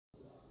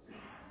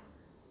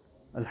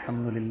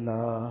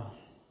Alhamdulillah.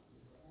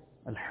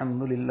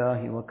 Alhamdulillah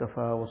wa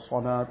kafa wa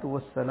salatu wa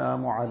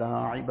salamu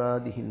ala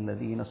ibadihi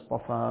alladhina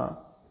istafa.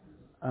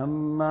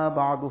 Amma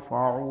ba'du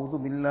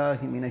fa'udhu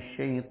billahi minash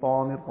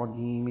shaytanir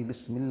rajim.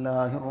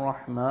 Bismillahir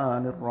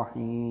rahmanir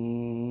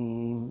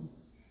rahim.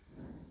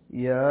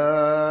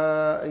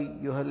 يا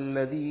أيها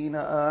الذين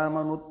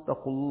آمنوا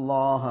اتقوا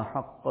الله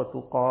حق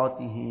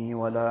تقاته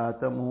ولا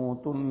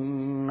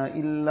تموتن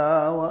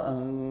إلا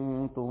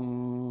وأنتم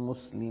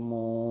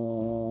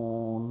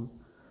مسلمون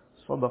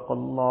صدق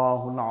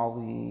الله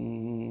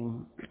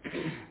العظيم.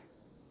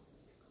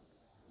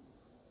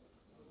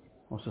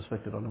 Most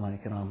respected ulama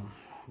kiram,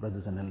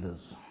 brothers and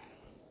elders,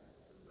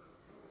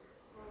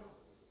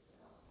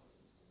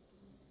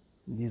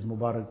 these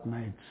Mubarak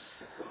nights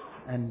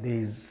and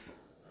days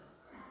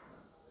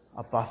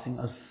are passing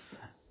us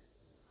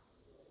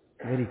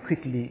very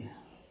quickly.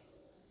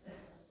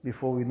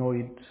 Before we know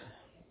it,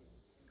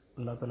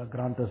 Allah Ta'ala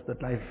grant us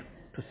that life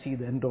to see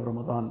the end of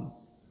Ramadan.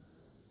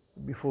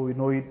 Before we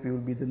know it, we will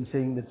be then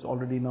saying that it's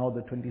already now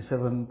the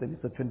 27th and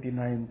it's the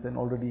 29th and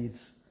already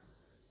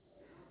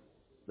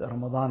the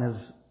Ramadan has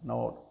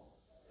now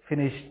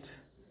finished,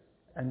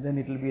 and then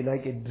it will be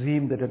like a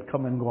dream that had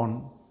come and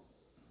gone.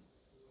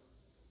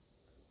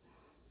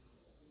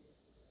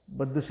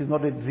 But this is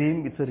not a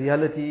dream, it's a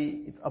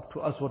reality. It's up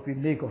to us what we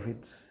make of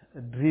it. A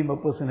dream a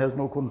person has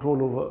no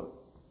control over.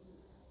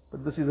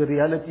 But this is a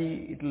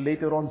reality. It will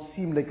later on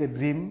seem like a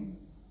dream,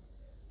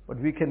 but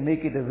we can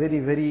make it a very,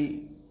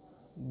 very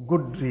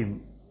good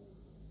dream.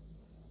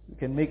 We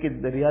can make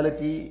it the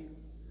reality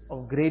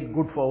of great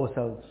good for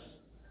ourselves.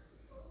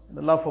 And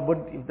Allah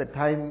forbid if the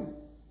time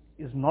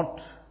is not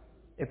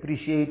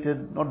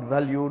appreciated, not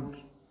valued,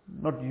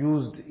 not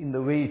used in the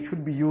way it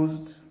should be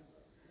used,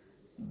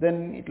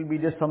 then it will be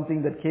just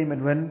something that came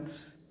and went,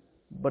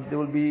 but there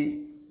will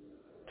be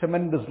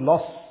tremendous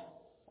loss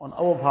on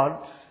our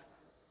part,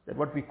 that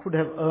what we could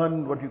have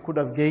earned, what we could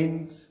have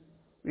gained,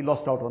 we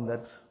lost out on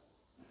that.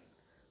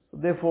 So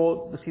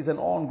therefore, this is an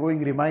ongoing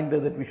reminder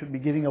that we should be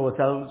giving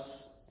ourselves,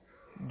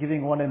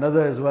 giving one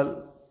another as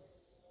well,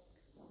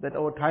 that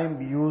our time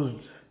be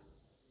used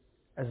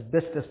as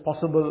best as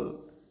possible.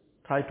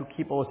 Try to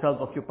keep ourselves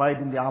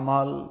occupied in the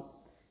amal,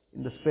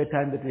 in the spare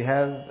time that we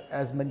have,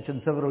 as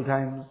mentioned several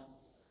times.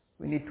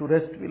 We need to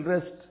rest, we'll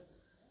rest.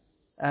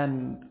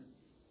 And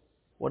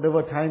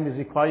whatever time is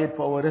required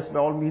for our rest, by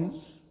all means.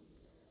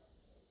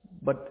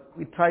 But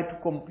we try to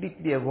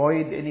completely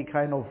avoid any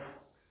kind of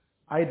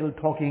idle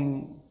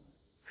talking,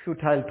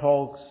 futile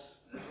talks,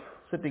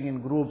 sitting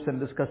in groups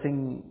and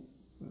discussing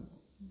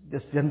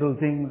just general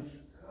things.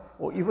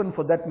 Or even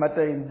for that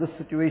matter, in this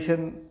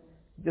situation,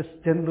 just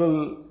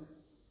general,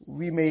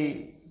 we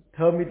may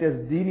term it as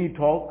deeni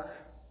talk,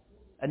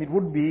 and it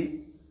would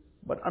be,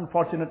 but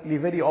unfortunately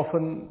very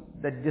often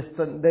that just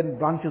then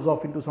branches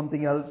off into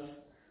something else.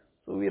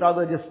 So we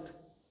rather just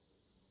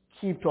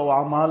keep to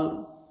our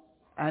amal,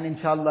 and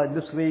inshallah in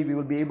this way we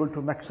will be able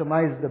to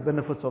maximize the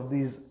benefits of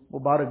these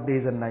Mubarak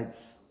days and nights.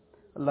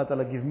 Allah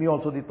Ta'ala give me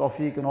also the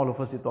tawfiq and all of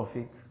us the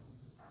tawfiq.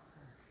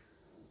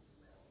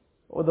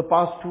 Over the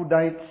past 2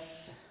 nights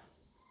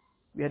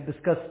we had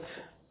discussed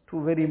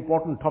 2 very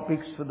important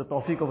topics with the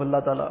tawfiq of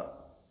Allah Ta'ala.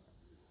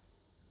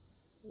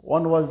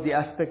 One was the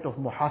aspect of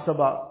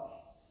muhasabah,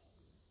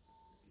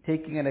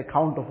 taking an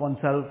account of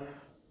oneself,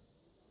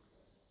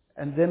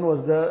 and then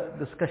was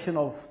the discussion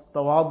of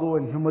tawadu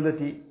and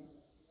humility.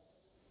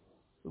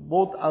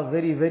 Both are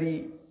very,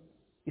 very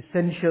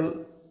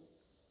essential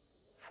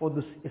for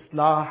this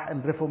islah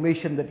and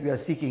reformation that we are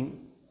seeking.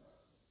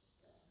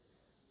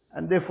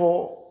 And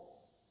therefore,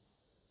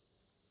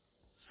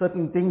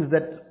 certain things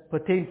that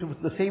pertain to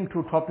the same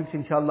 2 topics,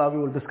 inshallah, we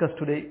will discuss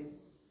today.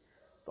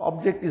 The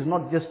object is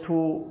not just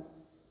to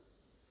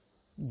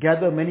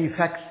gather many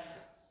facts.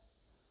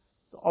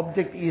 The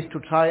object is to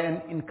try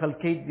and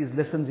inculcate these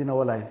lessons in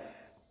our life.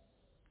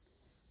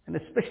 And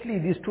especially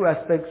these 2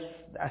 aspects,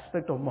 the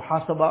aspect of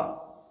muhasabah,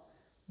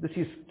 this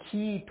is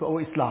key to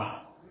our islah.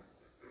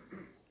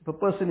 If a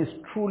person is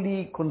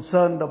truly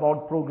concerned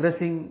about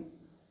progressing,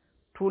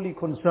 truly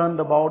concerned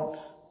about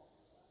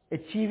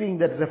achieving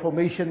that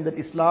reformation, that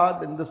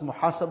islah, then this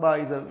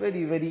muhasabah is a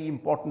very, very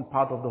important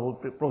part of the whole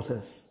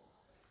process.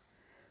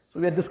 So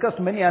we have discussed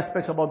many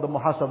aspects about the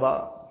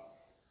muhasabah.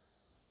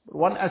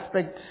 One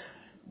aspect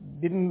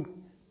didn't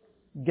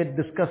get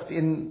discussed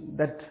in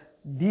that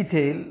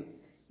detail.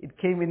 It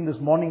came in this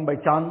morning by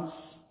chance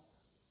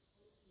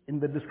in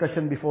the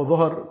discussion before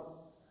Dhuhr.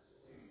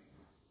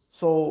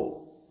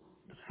 So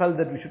felt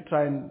that we should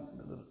try and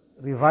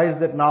revise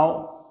that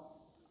now.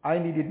 I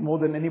need it more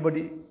than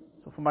anybody.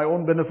 So for my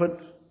own benefit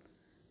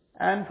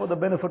and for the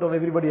benefit of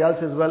everybody else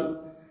as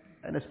well,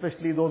 and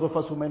especially those of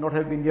us who may not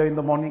have been here in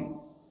the morning,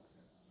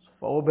 so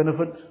for our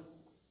benefit.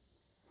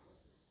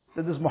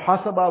 So this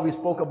muhasabah, we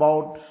spoke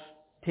about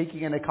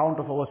taking an account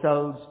of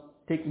ourselves,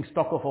 taking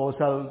stock of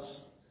ourselves,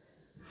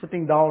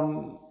 sitting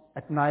down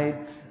at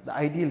night, the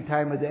ideal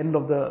time at the end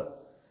of the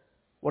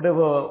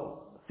whatever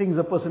things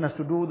a person has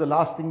to do, the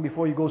last thing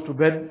before he goes to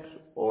bed,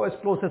 or as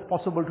close as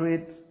possible to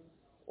it,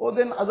 or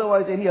then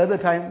otherwise any other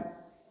time.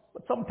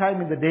 but some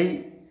time in the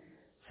day,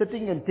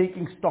 sitting and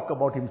taking stock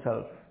about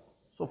himself.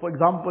 So for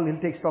example,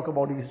 he'll take stock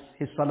about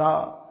his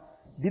salah.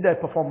 Did I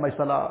perform my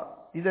salah?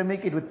 Did I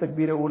make it with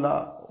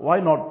takbir-e-ula? Why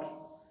not?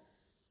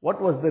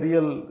 What was the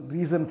real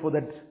reason for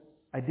that?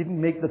 I didn't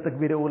make the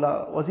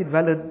takbir-e-ula. Was it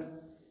valid?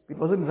 If it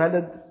wasn't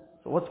valid,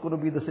 so what's going to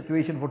be the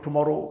situation for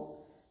tomorrow?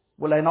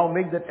 Will I now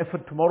make that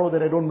effort tomorrow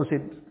that I don't miss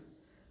it?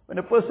 When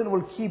a person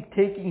will keep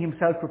taking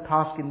himself to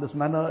task in this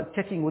manner,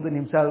 checking within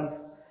himself,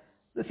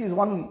 this is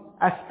one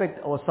aspect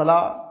of our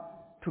salah.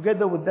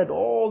 Together with that,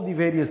 all the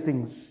various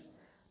things,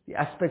 the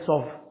aspects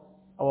of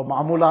our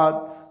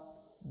ma'amulat,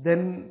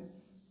 then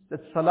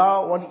that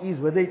salah, one is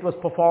whether it was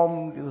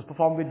performed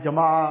with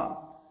jama'ah,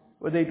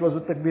 whether it was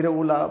with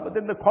takbir-e-ula, but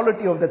then the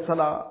quality of that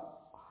salah,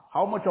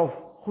 how much of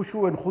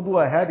khushu and khudu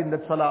I had in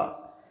that salah,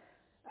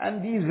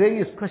 and these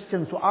various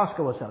questions to ask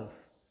ourselves.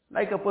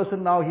 Like a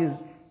person now, he's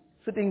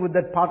sitting with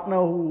that partner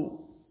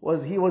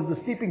he was the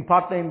sleeping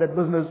partner in that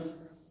business,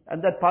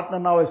 and that partner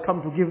now has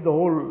come to give the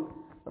whole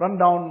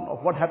rundown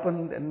of what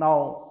happened, and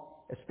now,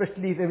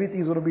 especially if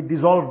everything is going to be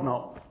dissolved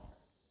now,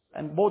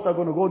 and both are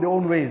going to go their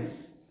own ways.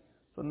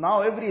 So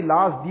now every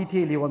last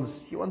detail he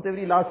wants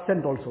every last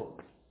cent also.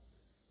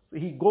 So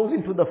he goes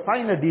into the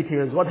finer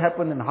details, what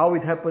happened and how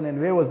it happened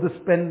and where was this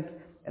spent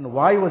and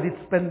why was it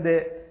spent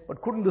there,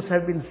 but couldn't this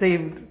have been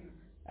saved,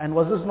 and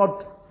was this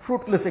not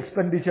fruitless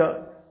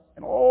expenditure,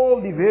 and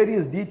all the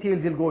various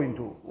details he'll go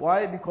into.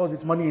 Why? Because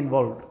it's money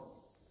involved.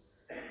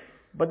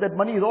 But that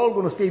money is all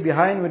going to stay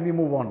behind when we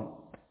move on.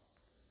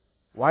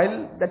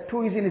 While that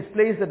too is in its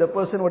place, that a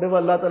person, whatever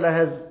Allah Ta'ala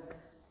has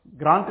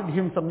granted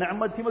him some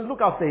ni'mat, he must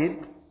look after it.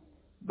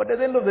 But at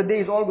the end of the day,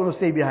 it's all going to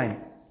stay behind.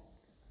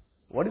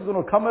 What is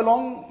going to come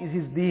along is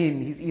his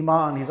deen, his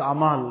iman, his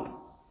amal.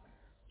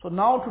 So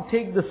now to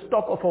take the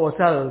stock of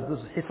ourselves,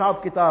 this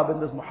hisab kitab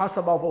and this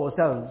muhasabah of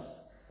ourselves,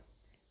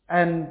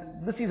 and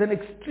this is an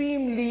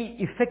extremely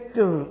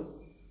effective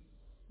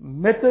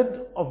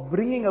method of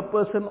bringing a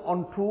person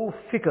onto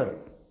fikr.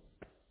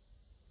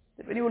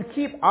 When he will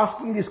keep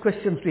asking these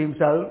questions to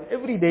himself,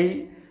 every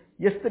day,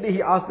 yesterday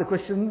he asked the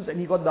questions and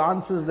he got the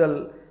answers,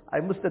 well, I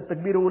missed the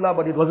takbir-ula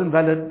but it wasn't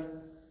valid.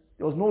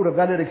 There was no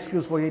valid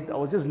excuse for it, I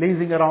was just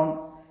lazing around.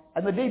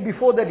 And the day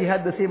before that he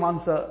had the same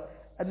answer.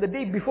 And the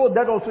day before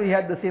that also he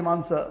had the same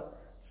answer.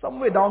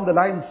 Somewhere down the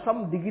line,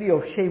 some degree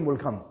of shame will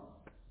come.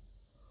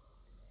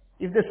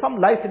 If there's some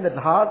life in that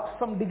heart,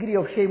 some degree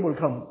of shame will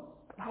come.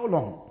 How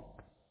long?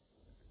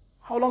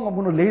 How long I'm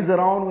going to laze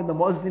around when the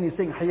muezzin is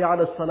saying, Hayya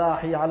ala salah,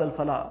 Hayya ala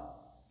falah?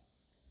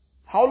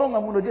 How long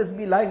I'm going to just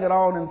be lying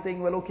around and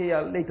saying, well, okay,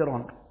 later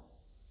on.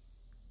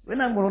 When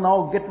I'm going to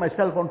now get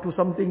myself onto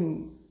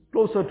something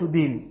closer to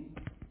deen.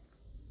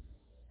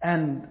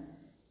 And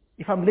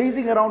if I'm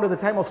lazing around at the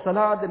time of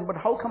salah, then but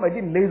how come I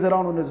didn't laze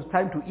around when it was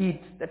time to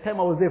eat? That time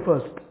I was there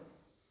first.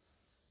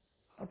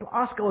 Now to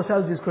ask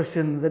ourselves these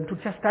questions and to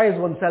chastise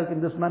oneself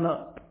in this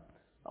manner.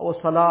 Our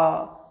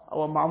salah,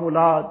 our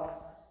ma'amulat,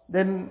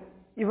 then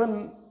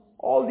even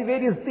all the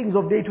various things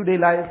of day-to-day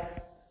life.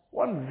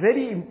 One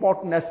very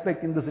important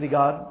aspect in this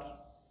regard,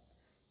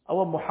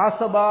 our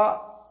muhasabah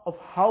of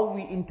how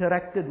we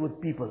interacted with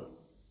people.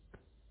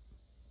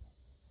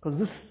 Because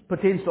this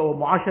pertains to our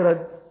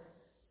muasharat,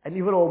 and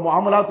even our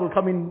muamalat will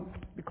come in,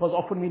 because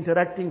often we're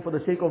interacting for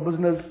the sake of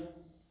business.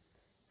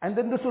 And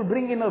then this will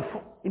bring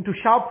into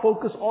sharp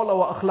focus all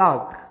our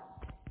akhlaq.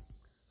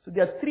 So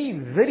there are three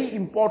very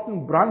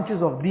important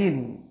branches of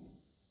deen.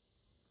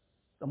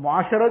 The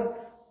muasharat,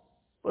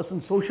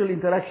 person's social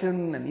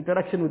interaction and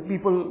interaction with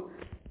people,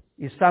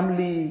 his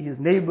family, his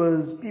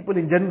neighbors, people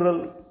in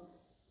general.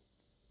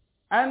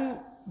 And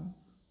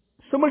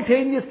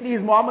simultaneously his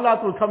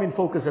muamalat will come in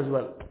focus as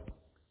well.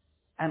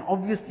 And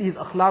obviously his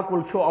akhlaq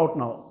will show out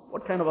now.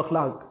 What kind of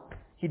akhlaq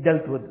he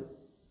dealt with.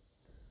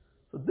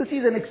 So this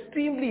is an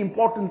extremely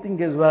important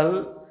thing as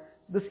well.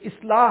 This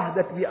islah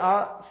that we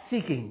are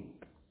seeking.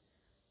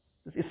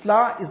 This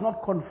islah is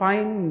not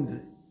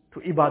confined to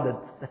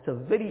ibadat. That's a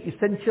very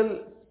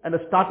essential and a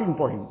starting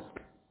point.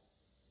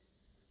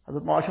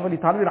 Hazrat Ashraf Ali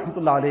Thanvi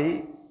rahmatullah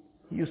alayhi,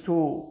 he used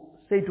to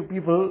say to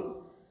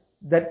people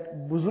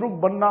that buzrug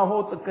banna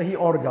ho to kahi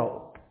aur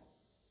jao.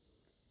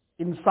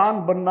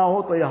 Insan banna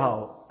ho to yaha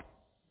ho.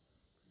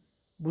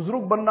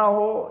 Buzrug banna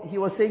ho, he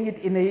was saying it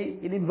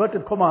in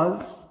inverted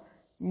commas,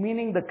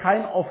 meaning the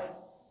kind of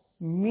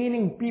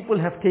meaning people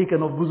have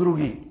taken of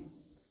buzrugi,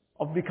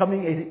 of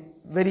becoming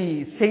a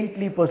very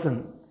saintly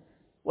person.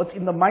 What's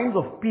in the minds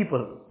of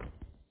people.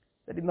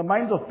 That in the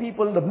minds of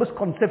people, the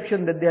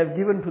misconception that they have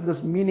given to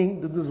this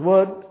meaning, to this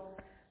word,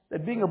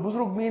 that being a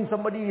buzrug means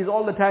somebody is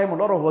all the time, a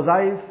lot of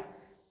wazaif,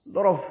 a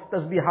lot of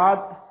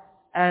tasbihat,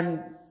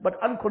 but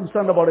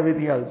unconcerned about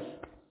everything else.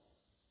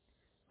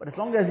 But as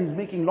long as he's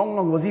making long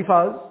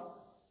wazifas,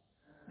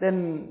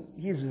 then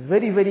he's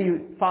very,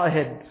 very far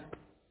ahead.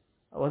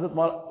 Hazrat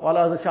Wala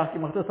Hazrat Shah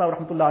Makhtar Sahib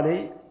rahmatullah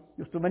alayhi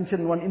used to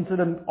mention one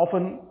incident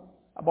often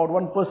about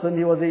one person.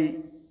 He was a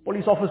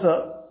police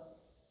officer,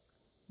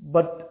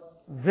 but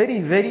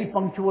very, very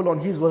punctual on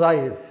his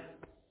wazaif.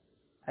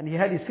 And he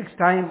had his fixed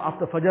time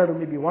after Fajr,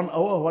 maybe 1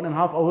 hour,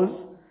 1.5 hours.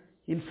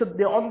 He'll sit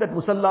there on that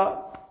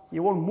musalla He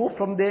won't move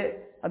from there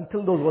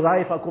until those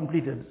wazaif are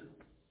completed.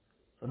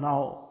 So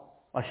now,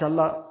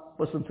 mashallah,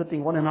 person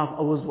sitting 1.5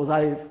 hours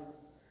wazaif.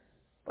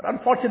 But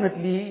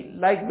unfortunately,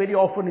 like very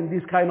often in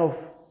these kind of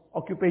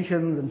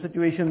occupations and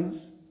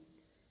situations,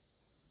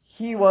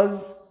 he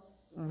was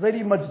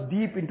very much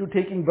deep into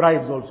taking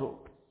bribes also.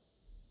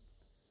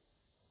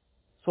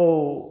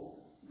 So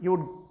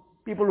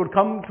people would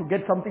come to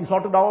get something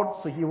sorted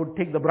out, so he would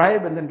take the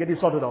bribe and then get it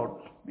sorted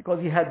out,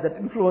 because he had that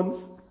influence.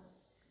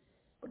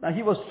 But now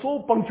he was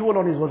so punctual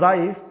on his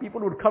wazaif,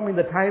 people would come in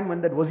the time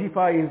when that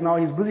wazifa is now,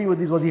 he's busy with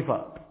his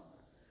wazifa.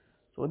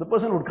 So the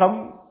person would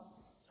come,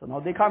 so now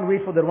they can't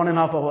wait for their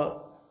 1.5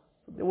 hour.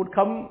 So they would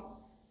come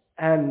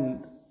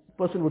and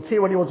the person would say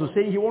what he wants to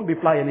say, he won't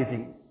reply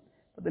anything.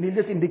 But then he'll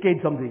just indicate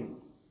something.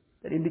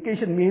 That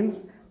indication means,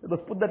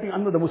 let's put that thing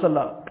under the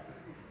musalla.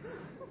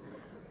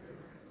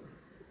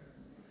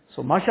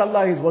 So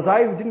mashallah, his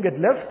wazaif didn't get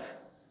left,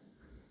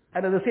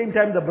 and at the same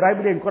time the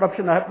bribery and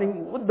corruption are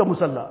happening with the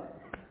musalla.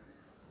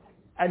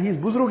 And his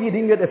buzrugi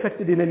didn't get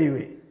affected in any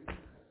way.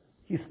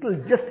 He's still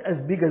just as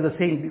big as a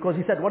saint, because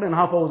he sat 1.5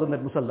 hours on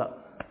that musalla.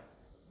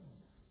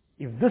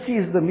 If this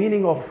is the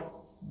meaning of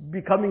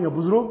becoming a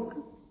buzrug,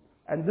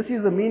 and this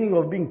is the meaning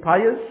of being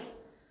pious,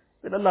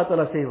 then Allah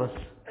Ta'ala save us.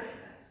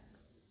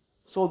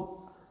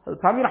 So,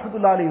 Thami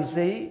Rahmatullah alayhi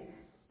say,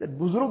 that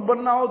buzrug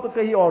banna ho to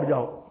kahi aur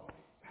jao.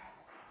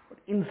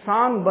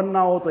 Insan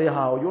banna ho to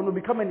yaha. You want to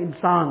become an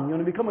insan, you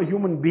want to become a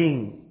human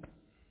being,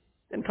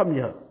 then come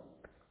here.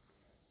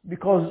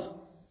 Because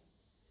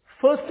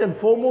first and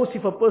foremost,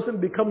 if a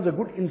person becomes a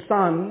good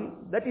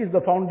insan, that is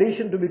the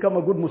foundation to become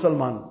a good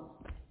Musliman.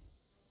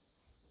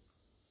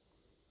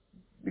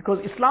 Because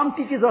Islam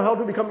teaches us how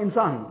to become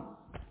insan.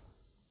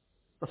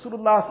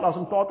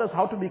 Rasulullah taught us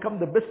how to become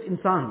the best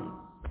insan.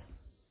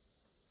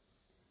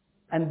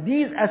 And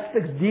these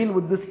aspects deal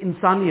with this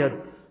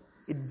insaniyat.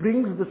 It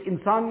brings this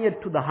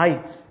insaniyat to the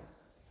heights.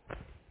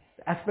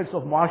 The aspects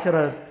of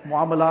muasharat,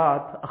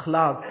 muamalat,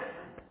 akhlaq.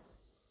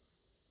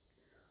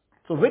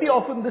 So very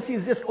often this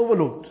is just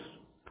overlooked.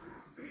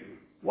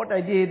 What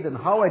I did and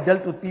how I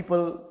dealt with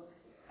people,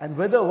 and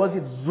whether was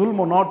it zulm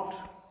or not,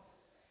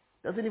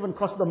 doesn't even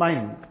cross the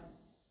mind.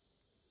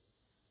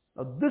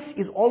 Now this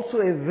is also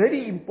a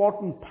very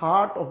important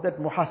part of that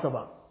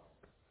muhasabah.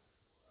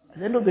 At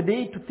the end of the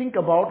day, to think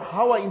about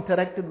how I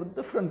interacted with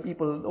different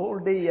people. The whole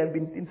day I've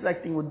been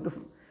interacting with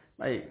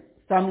my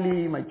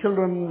family, my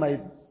children, my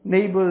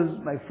neighbors,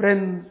 my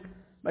friends,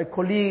 my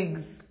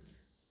colleagues,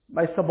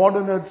 my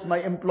subordinates, my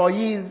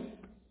employees,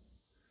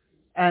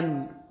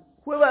 and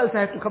whoever else I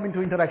have to come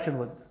into interaction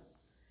with.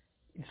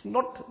 It's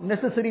not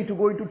necessary to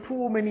go into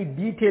too many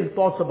detailed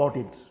thoughts about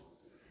it.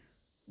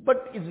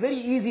 But it's very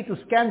easy to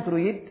scan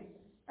through it,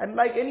 and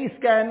like any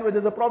scan, where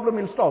there's a problem,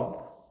 it'll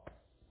stop.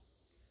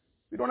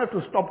 We don't have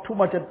to stop too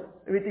much at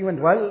everything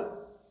went well,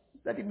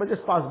 that it must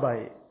just pass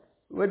by.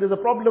 Where there's a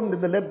problem,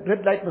 then the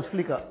red light must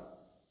flicker.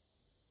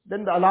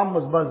 Then the alarm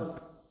must buzz.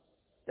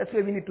 That's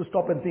where we need to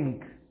stop and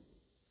think.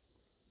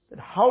 That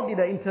how did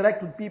I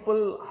interact with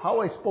people,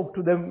 how I spoke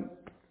to them,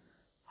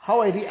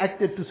 how I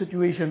reacted to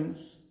situations,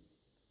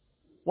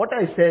 what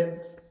I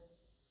said,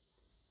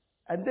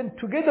 and then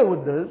together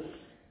with this,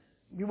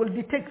 we will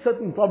detect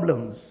certain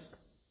problems.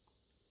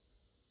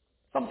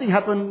 Something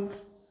happened,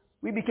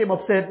 we became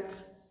upset,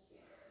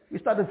 we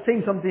started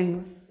saying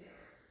something.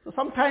 So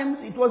sometimes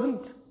it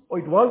wasn't, or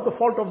it was the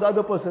fault of the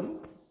other person,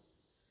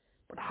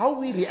 but how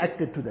we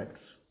reacted to that.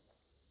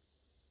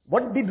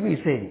 What did we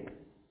say?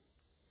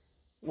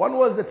 One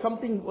was that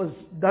something was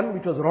done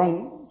which was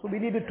wrong, so we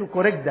needed to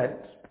correct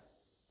that.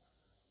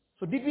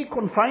 So did we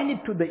confine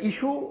it to the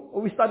issue,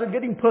 or we started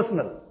getting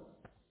personal?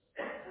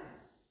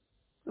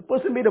 The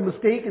person made a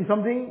mistake in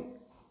something,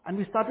 and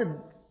we started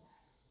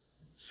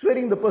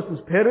swearing the person's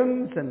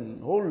parents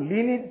and whole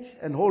lineage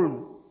and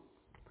whole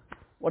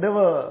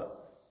whatever,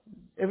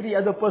 every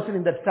other person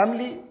in that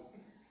family.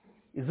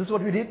 Is this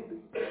what we did?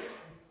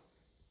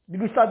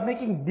 Did we start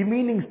making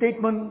demeaning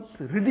statements,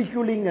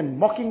 ridiculing and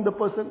mocking the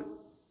person?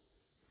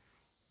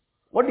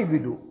 What did we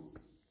do?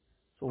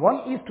 So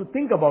one is to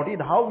think about it,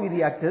 how we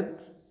reacted,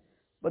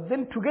 but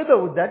then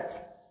together with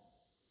that,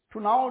 to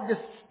now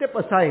just step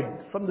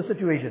aside from the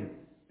situation.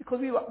 Because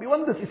we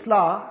want this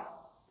Islah,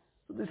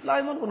 so this Islah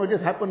is not going to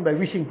just happen by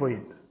wishing for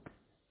it.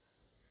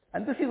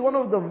 And this is one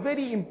of the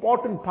very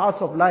important parts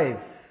of life.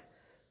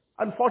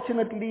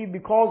 Unfortunately,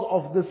 because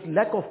of this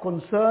lack of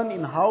concern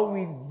in how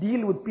we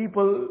deal with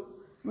people,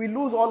 we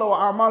lose all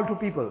our amal to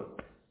people.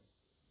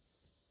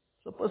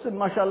 So a person,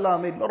 mashallah,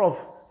 made a lot of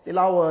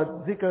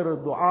tilawat,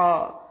 zikr,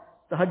 dua,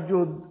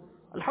 tahajjud,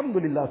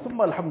 alhamdulillah,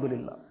 summa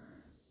alhamdulillah.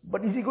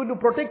 But is he going to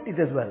protect it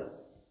as well?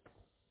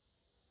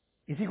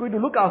 Is he going to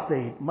look after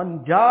it?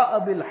 Man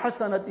ja'a bil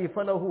hasanati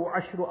falahu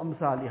ashru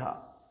amsaliha.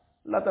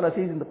 Allah Ta'ala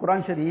says in the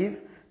Quran Sharif,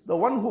 the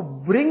one who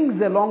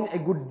brings along a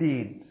good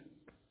deed,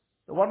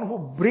 the one who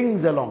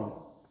brings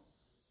along,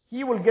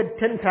 he will get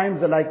 10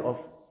 times the like of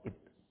it.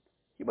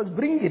 He must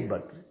bring it,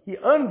 but he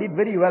earned it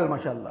very well,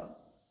 mashallah.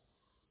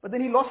 But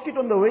then he lost it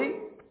on the way.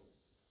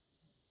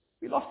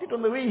 He lost it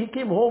on the way. He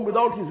came home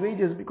without his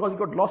wages because he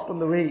got lost on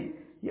the way.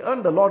 He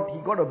earned a lot. He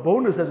got a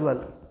bonus as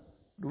well.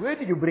 Where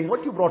did you bring?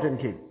 What you brought and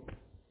came?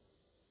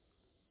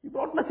 You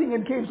brought nothing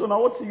and came. So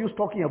now what's the use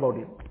talking about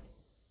him?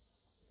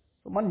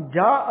 So man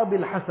ja'a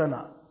bil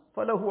hasana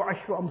falahu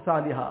ashru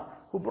amsalha.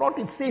 Who brought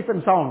it safe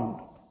and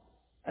sound.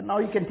 And now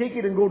he can take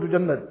it and go to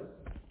Jannah.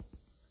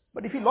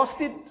 But if he lost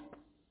it,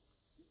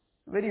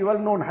 very well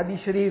known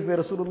hadith sharif where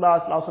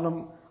Rasulullah sallallahu alaihi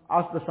wasallam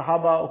asked the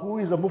Sahaba, who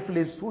is a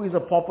muflis, who is a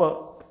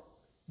pauper,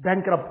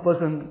 bankrupt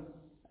person?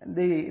 And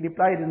they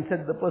replied and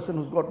said, the person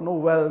who's got no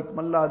wealth,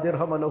 man la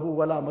dirham lahu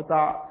wala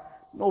mata',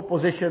 no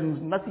possessions,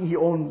 nothing he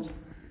owns.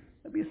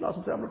 Nabi sallallahu alaihi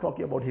wasallam said, I'm not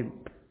talking about him.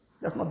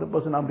 That's not the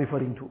person I'm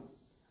referring to.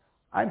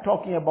 I'm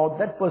talking about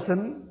that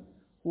person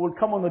who will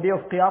come on the day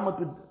of Qiyamah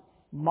with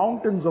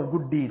mountains of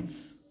good deeds.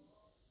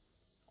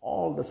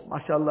 All this,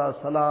 mashallah,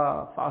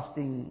 salah,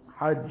 fasting,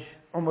 hajj,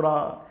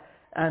 umrah,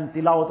 and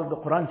tilawat of the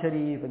Quran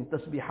Sharif, and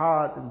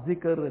tasbihat, and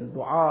zikr, and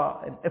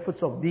dua, and efforts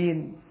of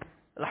deen.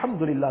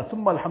 Alhamdulillah,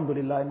 summa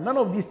alhamdulillah. And none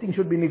of these things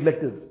should be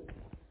neglected.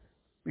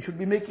 We should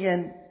be making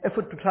an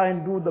effort to try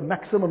and do the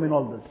maximum in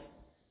all this.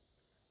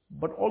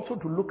 But also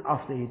to look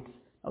after it.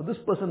 Now this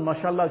person,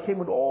 mashallah, came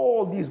with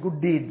all these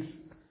good deeds.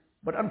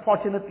 But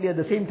unfortunately at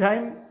the same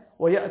time,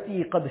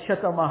 وَيَأْتِي قَدْ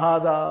شَتَمَ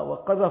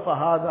هَذَا وَقَذَفَ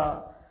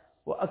هَذَا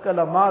وَأَكَلَ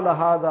مَالَ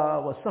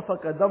هَذَا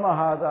وَسَفَكَ دَمَ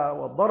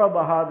هَذَا وَضَرَبَ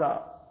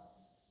هَذَا.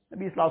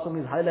 Nabi Sallallahu Alaihi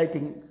Wasallam is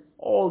highlighting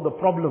all the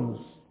problems.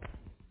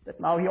 That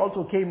now he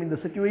also came in the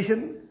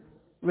situation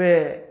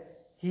where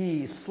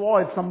he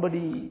swore at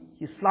somebody,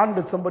 he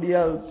slandered somebody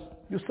else,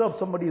 usurped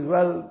somebody's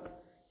wealth,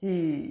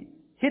 he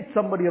hit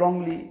somebody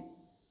wrongly.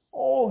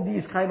 All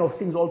these kind of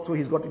things also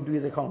he's got into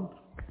his account.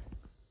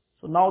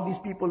 So now these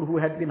people who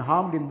had been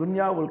harmed in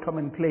dunya will come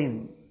and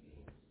claim.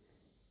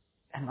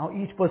 And now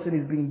each person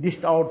is being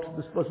dished out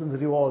this person's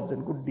rewards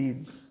and good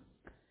deeds.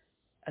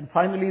 And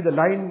finally the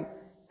line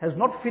has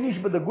not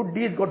finished, but the good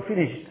deeds got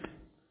finished.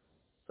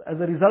 So as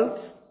a result,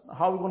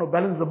 how are we going to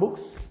balance the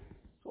books?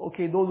 So,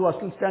 okay, those who are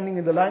still standing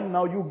in the line,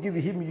 now you give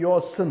him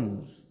your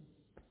sins.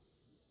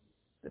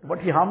 That what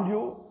he harmed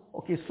you,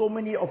 okay, so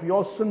many of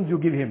your sins you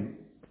give him.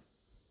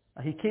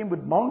 Now, he came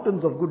with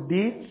mountains of good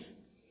deeds,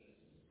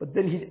 but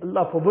then he,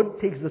 Allah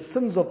forbid, takes the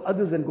sins of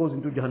others and goes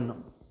into Jahannam.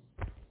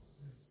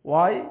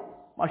 Why?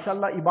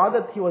 MashaAllah,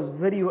 ibadat, he was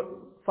very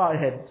far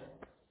ahead.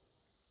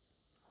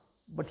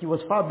 But he was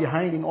far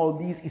behind in all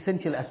these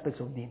essential aspects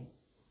of deen.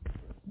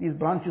 These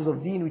branches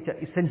of deen which are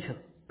essential.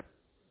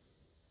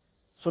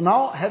 So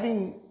now,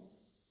 having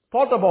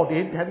thought about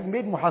it, having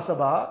made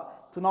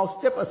muhasabah, to now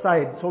step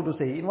aside, so to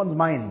say, in one's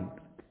mind.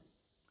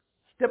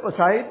 Step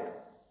aside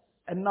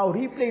and now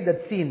replay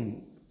that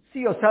scene. See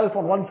yourself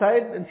on one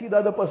side and see the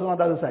other person on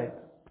the other side.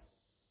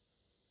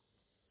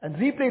 And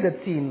replay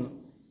that scene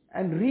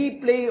and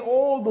replay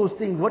all those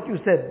things, what you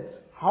said,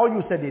 how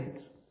you said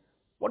it,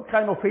 what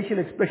kind of facial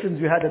expressions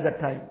you had at that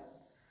time,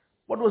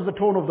 what was the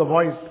tone of the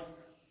voice,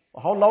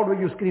 how loud were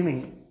you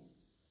screaming,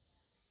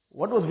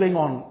 what was going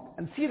on,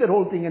 and see that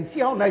whole thing and see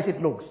how nice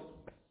it looks.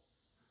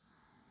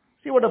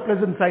 See what a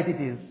pleasant sight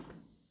it is,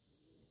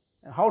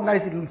 and how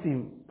nice it will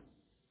seem.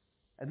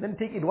 And then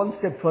take it one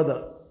step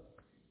further.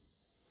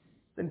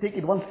 Then take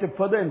it one step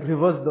further and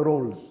reverse the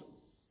roles.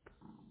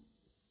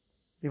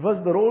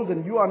 Reverse the roles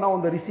and you are now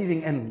on the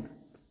receiving end.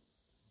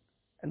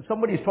 And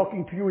somebody is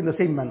talking to you in the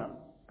same manner.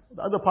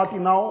 The other party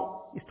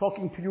now is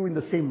talking to you in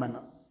the same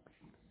manner.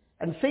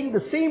 And saying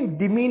the same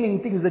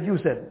demeaning things that you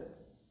said.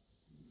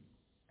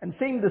 And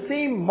saying the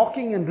same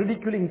mocking and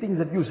ridiculing things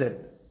that you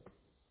said.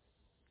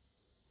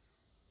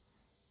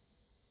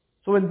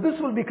 So when this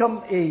will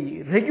become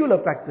a regular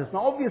practice,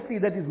 now obviously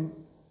that is,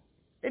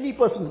 any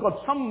person's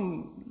got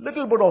some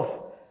little bit of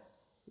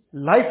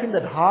life in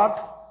that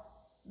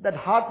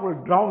heart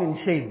will drown in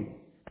shame.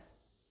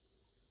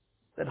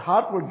 That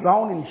heart will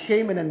drown in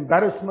shame and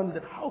embarrassment,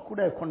 that how could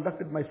I have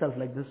conducted myself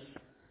like this?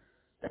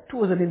 That too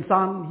was an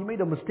insan, he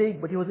made a mistake,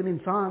 but he was an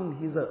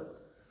insan, he's a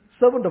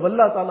servant of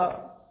Allah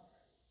Ta'ala.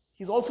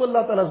 He's also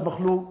Allah Ta'ala's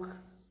makhluk.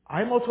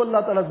 I'm also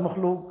Allah Ta'ala's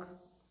makhluk.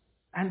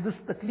 And this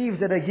taklif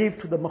that I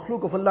gave to the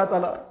makhluk of Allah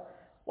Ta'ala,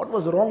 what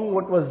was wrong,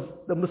 what was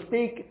the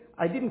mistake,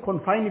 I didn't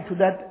confine it to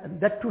that, and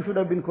that too should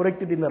have been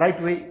corrected in the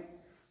right way.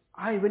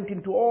 I went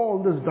into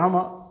all this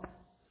drama.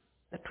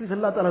 That too is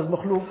Allah Ta'ala's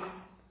makhluk.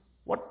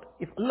 What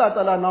if Allah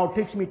Ta'ala now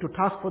takes me to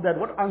task for that?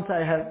 What answer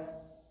I have?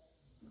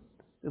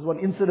 There's one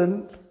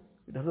incident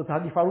that Hazrat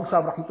Haji Farooq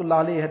Sahib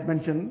Rahmatullah Alayhi had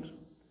mentioned.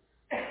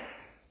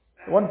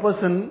 One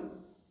person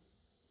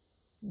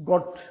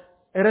got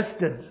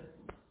arrested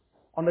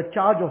on a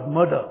charge of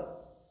murder.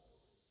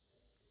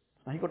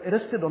 He got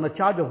arrested on a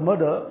charge of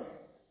murder.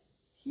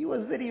 He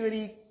was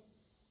very,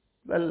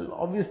 well,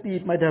 obviously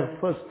it might have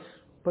first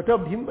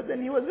perturbed him, but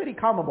then he was very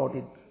calm about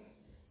it.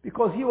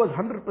 Because he was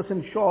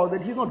 100% sure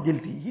that he's not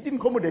guilty. He didn't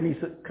commit any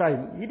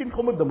crime. He didn't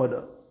commit the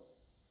murder.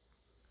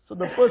 So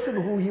the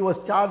person who he was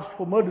charged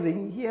for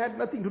murdering, he had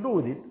nothing to do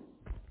with it.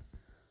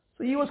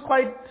 So he was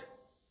quite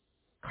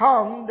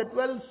calm that,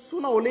 well,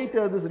 sooner or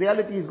later this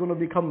reality is going to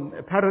become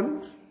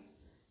apparent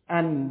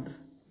and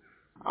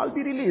I'll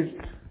be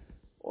released.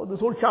 Or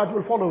this whole charge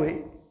will fall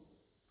away.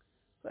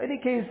 So in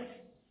any case,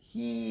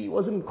 he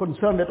wasn't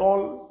concerned at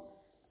all.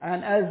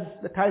 And as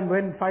the time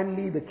went,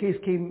 finally the case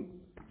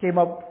came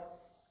up,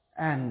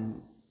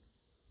 and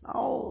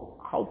now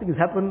how things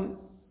happen.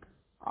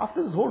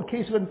 After this whole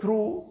case went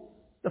through,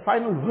 the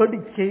final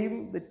verdict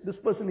came that this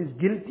person is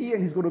guilty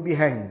and he's going to be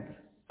hanged.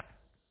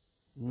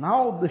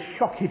 Now the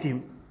shock hit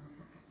him,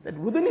 that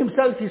within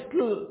himself he's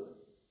still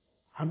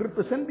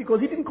 100% because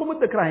he didn't commit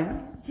the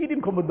crime, he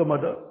didn't commit the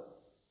murder.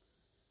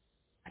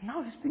 And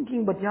now he's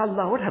thinking, but Ya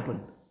Allah, what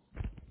happened?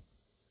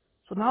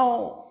 So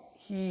now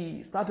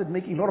he started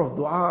making a lot of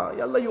dua.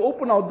 Ya Allah, you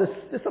open out this,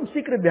 there's some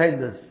secret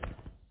behind this.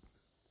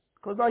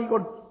 Because now he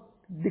got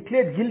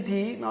declared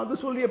guilty. Now this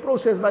will be a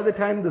process by the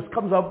time this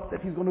comes up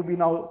that he's going to be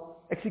now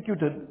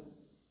executed.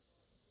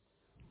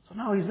 So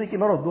now he's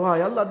making a lot of dua.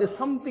 Ya Allah, there's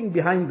something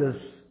behind this,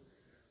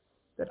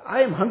 that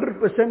I am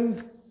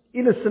 100%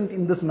 innocent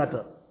in this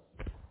matter.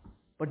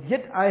 But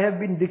yet I have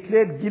been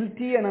declared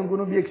guilty and I'm going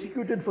to be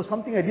executed for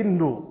something I didn't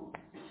do.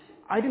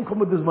 I didn't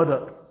commit this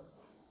murder.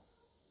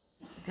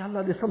 Ya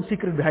Allah, there's some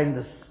secret behind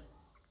this.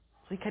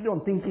 So he carried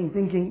on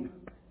thinking,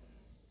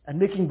 and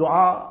making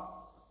dua.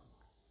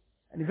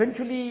 And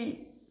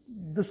eventually,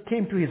 this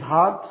came to his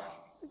heart,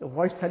 the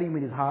voice telling him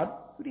in his heart.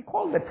 He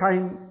recalled that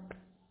time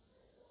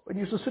when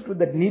he used to sit with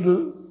that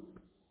needle,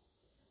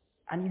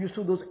 and you used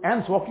to, those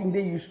ants walking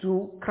there, you used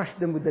to crush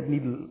them with that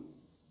needle.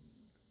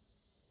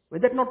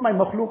 Was that not my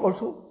makhluk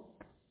also?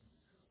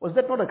 Was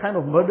that not a kind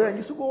of murder? And he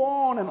used to go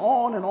on and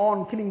on and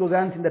on, killing those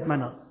ants in that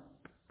manner,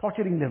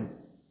 torturing them.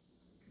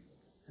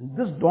 And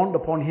this dawned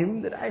upon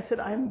him that I said,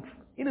 I am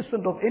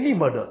innocent of any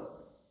murder.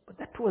 But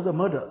that was a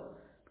murder.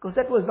 Because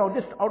that was now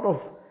just out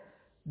of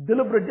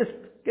deliberate, just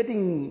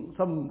getting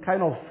some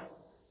kind of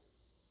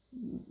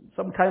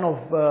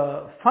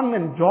fun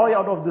and joy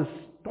out of this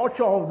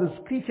torture of this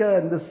creature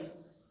and this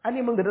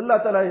animal that Allah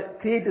Ta'ala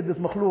created, this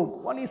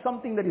makhluk. One is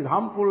something that is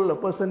harmful, a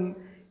person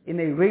in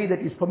a way that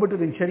is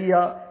permitted in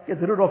Sharia,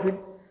 gets rid of it.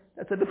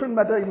 That's a different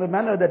matter in the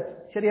manner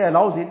that Sharia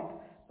allows it.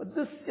 But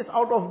this is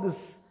out of this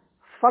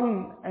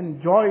fun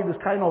and joy, this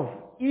kind of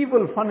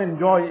evil fun and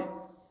joy.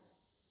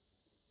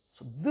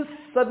 So this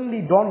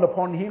suddenly dawned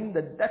upon him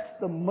that that's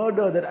the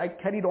murder that I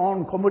carried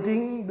on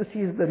committing. This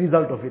is the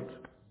result of it.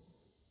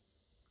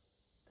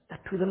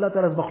 That was Allah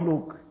Ta'ala's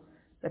makhluk.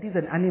 That is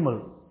an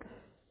animal.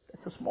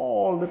 That's a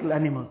small little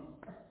animal.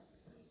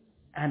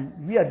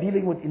 And we are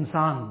dealing with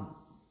insan.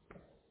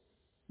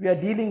 We are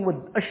dealing with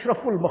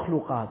ashraful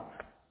makhluqat.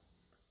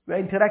 We are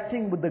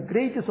interacting with the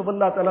greatest of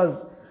Allah Ta'ala's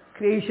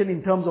creation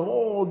in terms of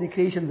all the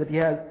creations that He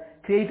has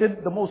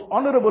created, the most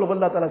honorable of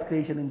Allah Ta'ala's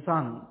creation,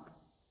 insan.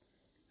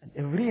 And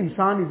every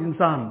insan is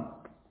insan.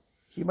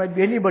 He might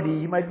be anybody.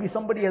 He might be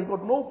somebody who has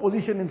got no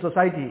position in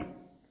society.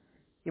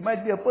 He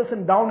might be a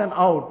person down and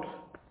out.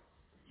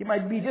 He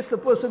might be just a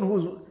person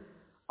who's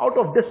out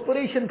of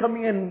desperation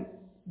coming and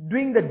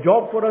doing that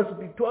job for us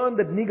to earn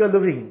that meager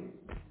living.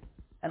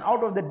 And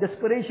out of that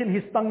desperation,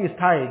 his tongue is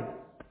tied.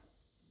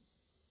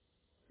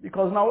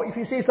 Because now if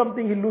he says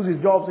something, he'll lose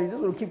his job, so he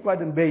just will keep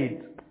quiet and bear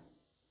it.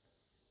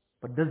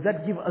 But does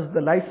that give us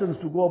the license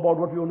to go about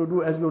what we want to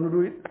do as we want to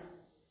do it?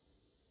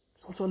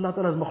 It's also Allah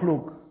Ta'ala's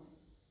makhluk.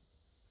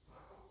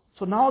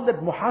 So now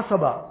that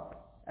muhasabah,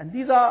 and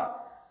these are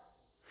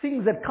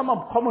things that come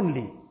up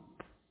commonly.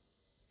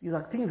 These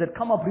are things that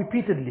come up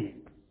repeatedly.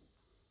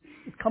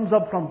 It comes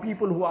up from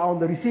people who are on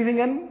the receiving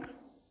end,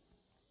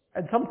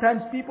 and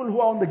sometimes people who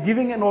are on the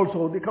giving end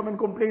also. They come and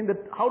complain that,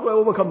 how do I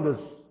overcome this?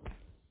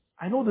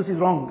 I know this is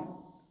wrong,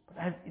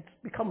 but it's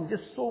become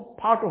just so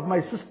part of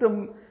my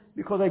system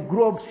because I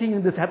grew up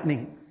seeing this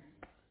happening.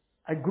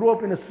 I grew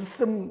up in a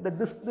system that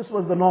this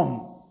was the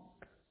norm.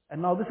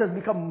 And now this has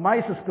become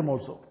my system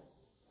also.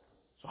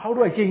 So how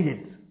do I change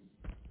it?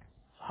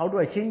 How do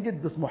I change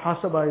it? This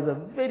muhasabah is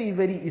a very,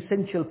 very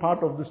essential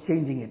part of this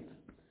changing it.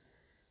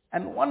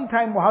 And one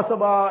time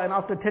muhasabah, and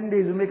after 10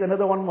 days we'll make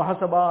another one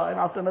muhasabah, and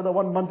after another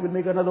 1 month we'll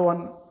make another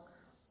one.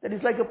 That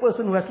is like a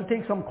person who has to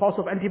take some course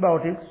of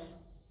antibiotics,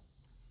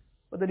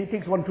 but then he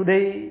takes one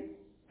today,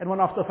 and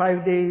one after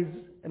 5 days,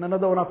 and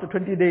another one after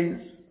 20 days,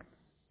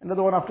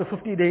 another one after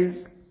 50 days.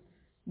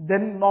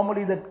 Then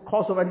normally that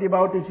course of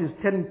antibiotics is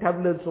 10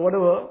 tablets or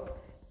whatever.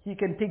 He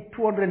can take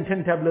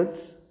 210 tablets,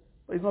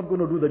 but he's not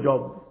going to do the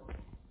job.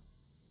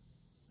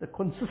 The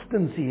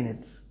consistency in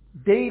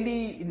it,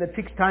 daily in the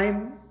fixed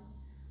time,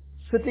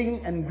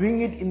 sitting and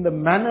doing it in the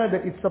manner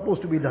that it's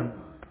supposed to be done.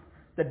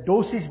 The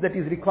dosage that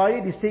is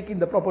required is taking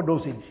the proper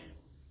dosage.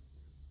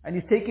 And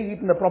he's taking it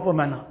in the proper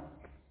manner.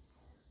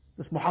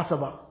 This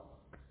muhasabah.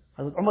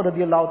 Hazrat Umar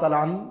radiallahu ta'ala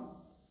anhu,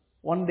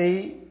 one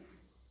day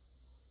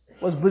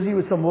was busy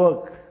with some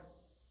work.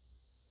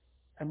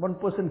 And one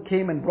person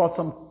came and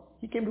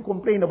he came to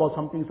complain about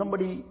something.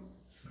 Somebody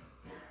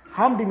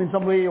harmed him in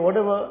some way or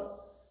whatever.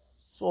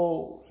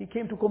 So he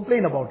came to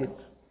complain about it.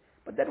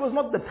 But that was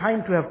not the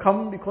time to have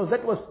come, because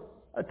that was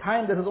a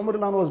time that Umar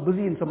was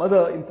busy in some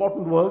other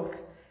important work.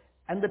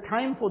 And the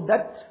time for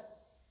that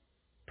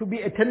to be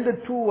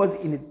attended to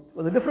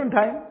was a different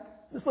time.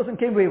 This person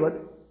came wayward.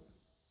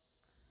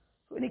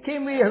 So when he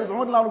came away,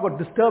 Umar got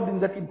disturbed in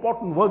that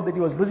important work that he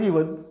was busy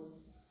with.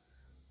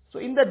 So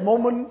in that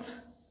moment,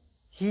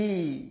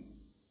 he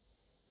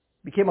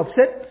became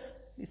upset.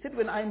 He said,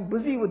 when I'm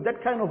busy with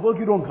that kind of work,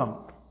 you don't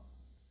come.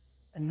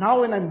 And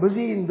now when I'm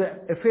busy in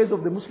the affairs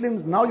of the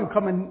Muslims, now you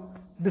come and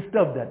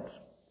disturb that.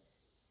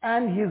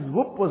 And his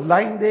whip was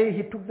lying there.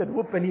 He took that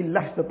whip and he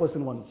lashed the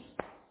person once.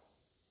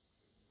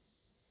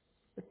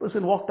 That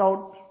person walked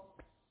out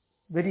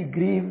very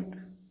grieved.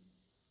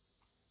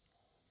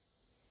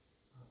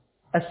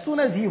 As soon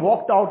as he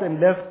walked out and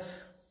left,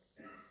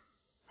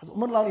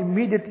 Umar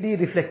immediately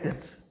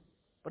reflected.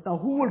 But now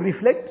who will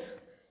reflect?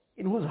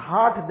 In whose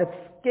heart that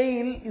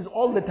scale is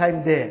all the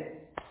time there.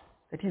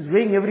 That he's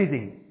weighing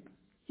everything.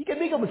 He can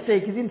make a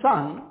mistake, he's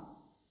insan.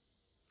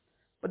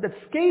 But that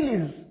scale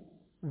is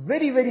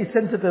very, very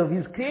sensitive.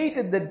 He's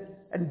created that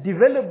and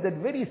developed that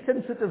very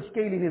sensitive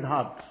scale in his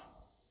heart.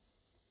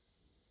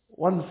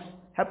 Once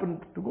happened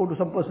to go to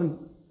some person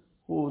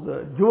who's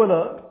a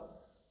jeweler.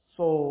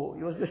 So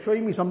he was just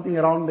showing me something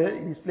around there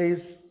in his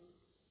place.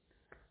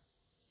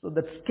 So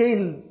that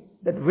scale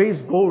that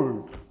weighs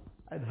gold,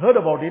 I'd heard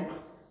about it,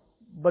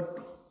 but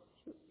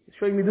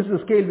showing me this is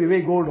a scale we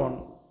weigh gold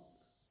on.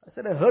 I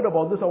said, I heard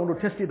about this, I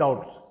want to test it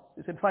out.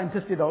 He said, fine,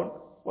 test it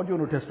out. What do you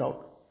want to test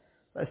out?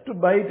 So I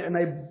stood by it and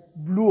I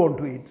blew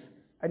onto it.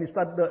 And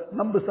the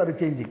numbers started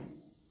changing.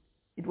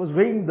 It was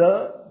weighing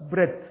the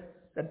breadth.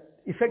 That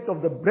effect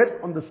of the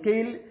breadth on the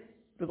scale,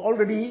 it was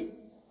already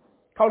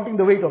counting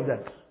the weight of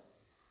that.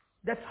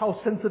 That's how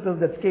sensitive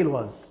that scale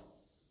was.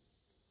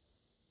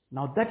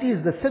 Now that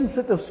is the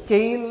sensitive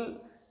scale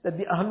that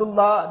the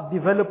Ahlullah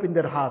develop in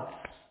their hearts,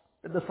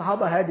 that the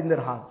Sahaba had in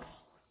their hearts.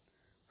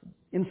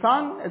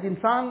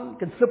 Insan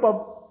can slip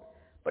up,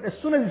 but as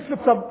soon as he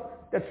slips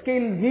up, that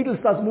scale needle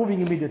starts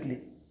moving immediately.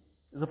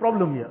 There's a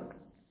problem here.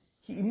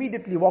 He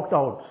immediately walked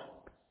out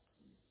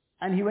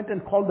and he went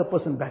and called the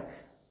person back.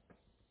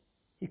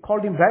 He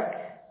called him back,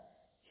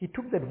 he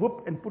took that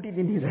whip and put it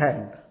in his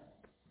hand.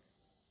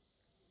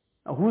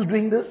 Now who's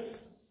doing this?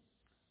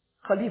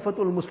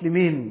 Khalifatul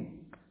Muslimin,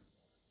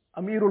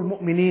 Amirul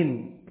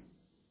Mu'mineen.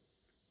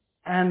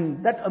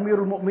 And that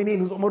Amirul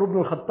Mu'mineen is Umar ibn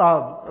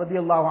al-Khattab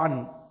radiyallahu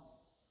anhu.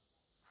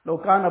 لو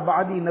كان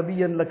بعدي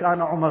نبيا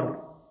لكان عمر.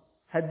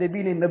 Had there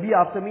been a Nabi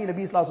after me,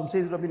 Nabi Sallallahu Alaihi Wasallam says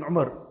it would have been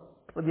Umar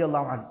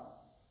radiyallahu anhu.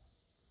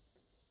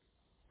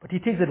 But he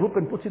takes that whip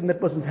and puts it in that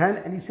person's hand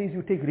and he says,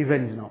 you take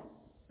revenge now.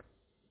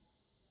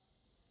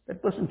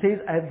 That person says,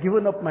 I have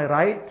given up my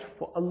right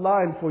for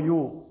Allah and for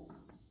you.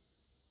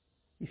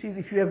 He says,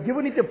 if you have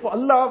given it up for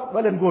Allah,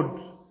 well and good.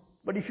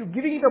 But if you're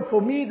giving it up for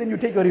me, then you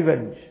take your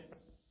revenge.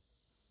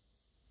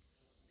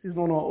 He says,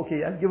 no,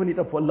 okay, I've given it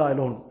up for Allah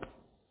alone.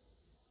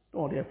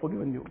 No, they have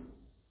forgiven you.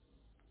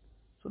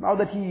 So now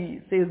that he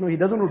says, no, he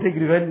doesn't want to take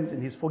revenge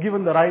and he's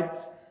forgiven the right,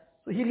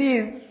 so he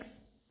leaves.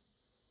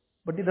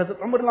 But did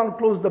Hazrat Umar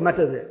close the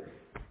matter there?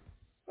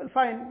 Well,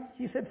 fine.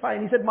 He said,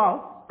 fine. He said,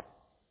 maaf.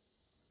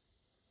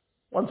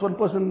 Once one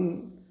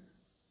person,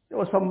 there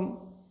was some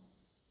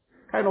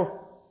kind of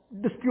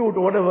dispute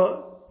or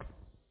whatever.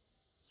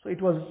 So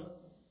it was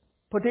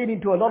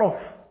pertaining to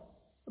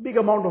a big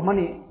amount of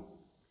money.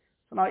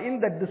 So now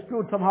in that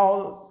dispute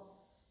somehow,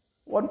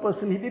 one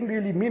person, he didn't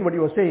really mean what he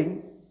was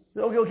saying. He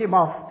said, okay,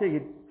 maaf, take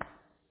it.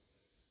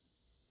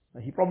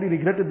 Now, he probably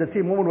regretted the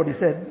same moment what he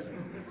said.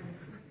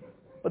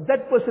 But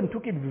that person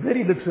took it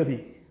very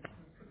literally.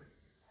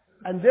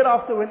 And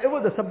thereafter,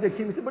 whenever the subject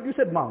came, he said, but you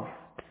said maaf.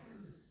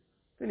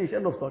 Finish,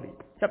 end of story.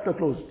 Chapter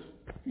closed.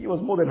 He was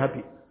more than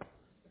happy.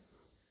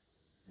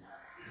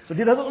 So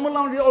did Hazrat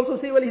Umar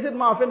also say, well, he said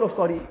maaf, end of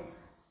story.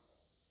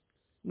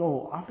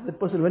 No, after that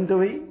person went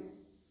away,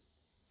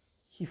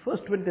 he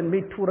first went and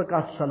made 2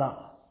 rakats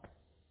salah.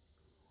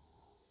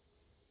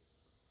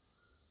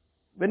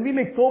 When we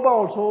make tawbah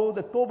also,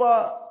 the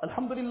tawbah,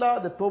 alhamdulillah,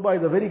 the tawbah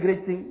is a very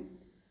great thing.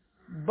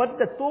 But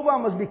the tawbah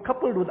must be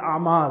coupled with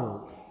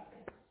a'mal.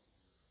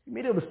 You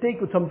made a mistake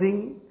with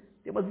something,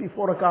 there must be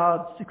 4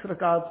 rakats, 6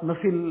 rakats,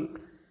 nafil,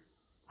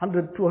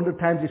 100, 200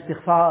 times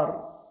istighfar,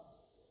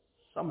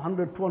 some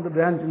 100, 200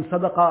 rands in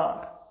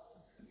sadaqah.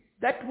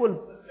 That will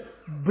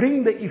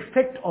bring the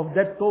effect of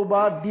that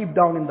tawbah deep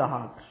down in the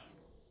heart.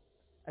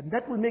 And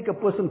that will make a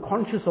person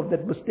conscious of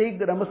that mistake,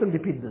 that I mustn't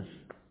repeat this.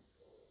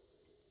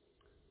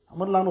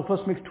 Umar Lanu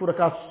first makes 2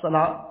 rakats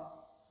salah.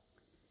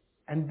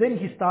 And then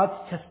he starts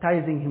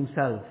chastising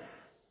himself.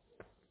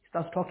 He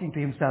starts talking to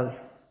himself.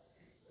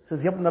 He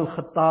says, Yabn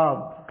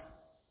al-Khattab.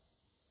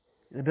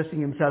 He's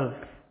addressing himself.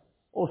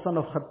 O son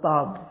of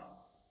Khattab.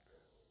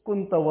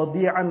 Kunta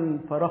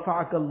wadi'an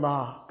farafa'aka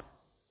Allah.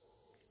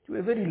 You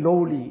were very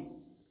lowly.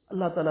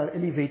 Allah Ta'ala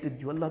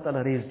elevated you. Allah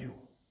Ta'ala raised you.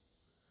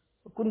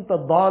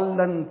 Kunta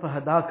dallan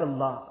fahadaka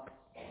Allah.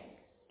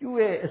 You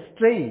were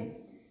astray.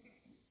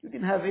 You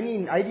didn't have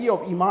any idea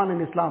of Iman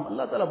and Islam.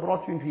 Allah Ta'ala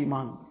brought you into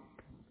Iman.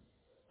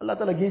 Allah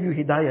Ta'ala gave you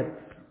hidayat.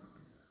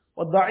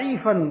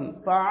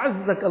 وَضَعِيفًا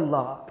فَأَعَزَّكَ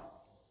اللَّهِ.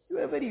 You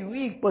were a very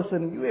weak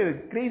person. You were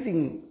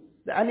grazing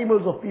the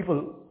animals of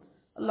people.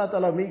 Allah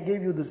Ta'ala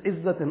gave you this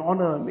izzat and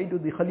honor, made you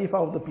the Khalifa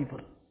of the people.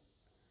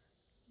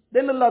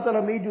 Then Allah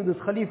Ta'ala made you this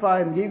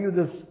Khalifa and gave you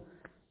this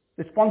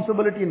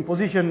responsibility and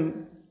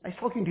position. He's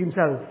talking to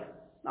himself.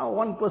 Now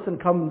one person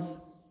comes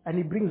and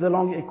he brings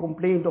along a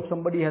complaint of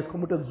somebody has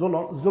committed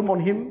zulm on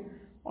him,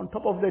 on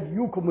top of that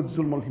you commit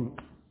zulm on him.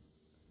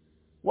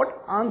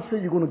 What answer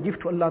are you going to give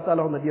to Allah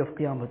Ta'ala on the day of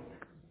Qiyamah?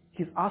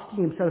 He's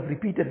asking himself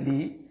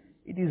repeatedly.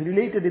 It is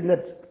related in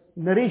that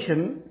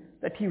narration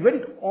that he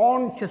went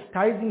on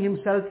chastising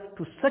himself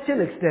to such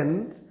an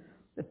extent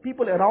that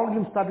people around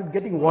him started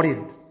getting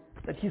worried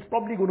that he's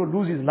probably going to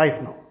lose his life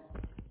now.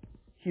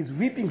 He's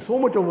weeping so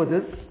much over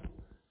this,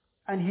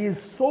 and he is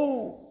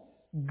so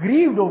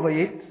grieved over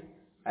it,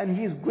 and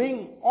he is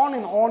going on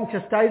and on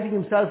chastising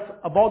himself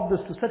about this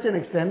to such an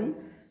extent,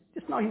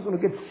 just now he's going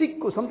to get sick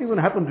or something's going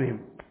to happen to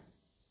him.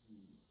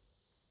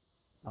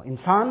 Now,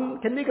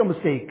 insan can make a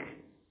mistake,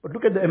 but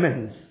look at the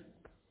amends.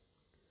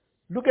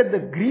 Look at the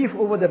grief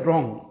over that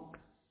wrong.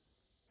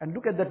 And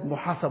look at that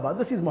muhasabah.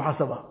 This is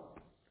muhasabah.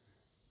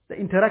 The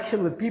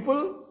interaction with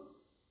people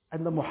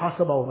and the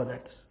muhasabah over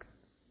that.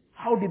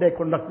 How did I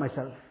conduct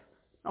myself?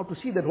 Now to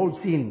see that whole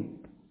scene,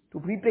 to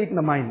replay it in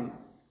the mind.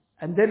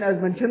 And then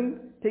as mentioned,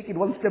 take it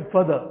one step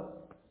further.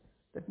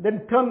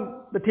 Then turn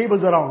the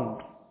tables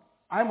around.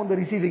 I'm on the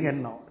receiving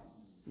end now.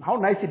 How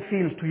nice it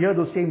feels to hear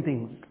those same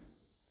things.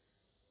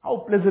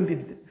 How pleasant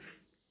it is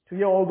to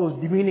hear all those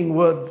demeaning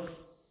words.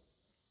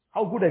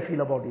 How good I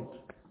feel about it.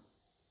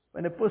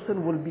 When a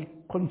person will be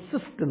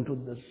consistent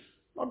with this,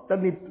 not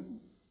done it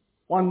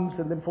once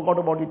and then forgot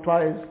about it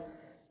twice,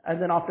 and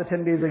then after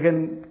 10 days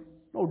again,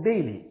 no,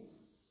 daily.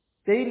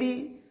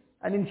 Daily,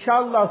 and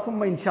inshallah,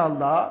 summa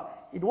inshallah,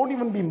 it won't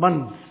even be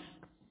months.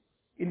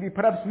 It'll be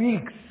perhaps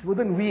weeks,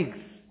 within weeks,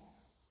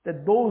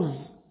 that those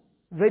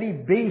very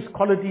base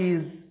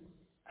qualities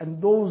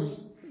and those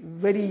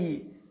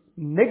very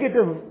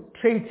negative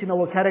traits in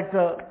our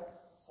character,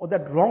 or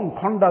that wrong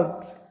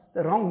conduct,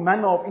 the wrong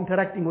manner of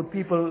interacting with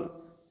people,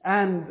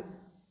 and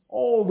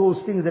all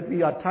those things that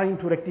we are trying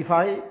to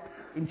rectify,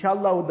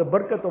 inshallah, with the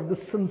barakat of this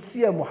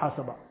sincere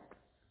muhasabah.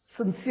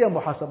 Sincere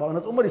muhasabah.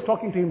 When Umar is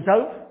talking to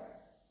himself,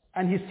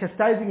 and he's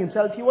chastising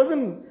himself, he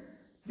wasn't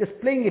just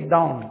playing it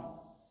down.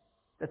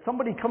 That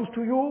somebody comes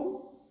to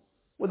you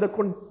with a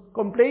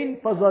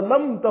complaint,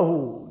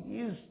 فَظَلَمْتَهُ. He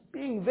is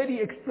being very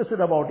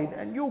explicit about it,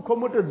 and you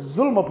committed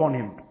zulm upon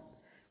him.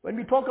 When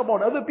we talk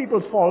about other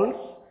people's faults,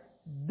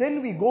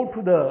 then we go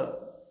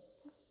to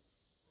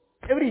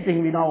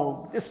everything, we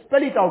now just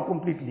spell it out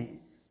completely,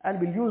 and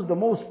we'll use the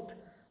most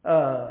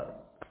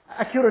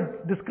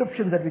accurate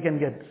descriptions that we can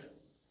get.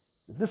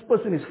 This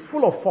person is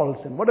full of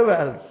faults and whatever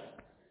else.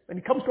 When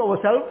it comes to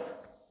ourselves,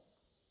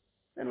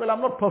 then well,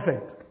 I'm not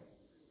perfect.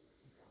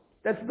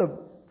 That's the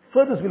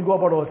furthest we'll go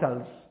about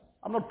ourselves.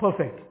 I'm not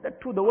perfect. That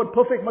too, the word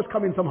perfect must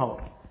come in somehow.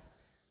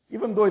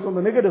 Even though it's on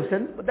the negative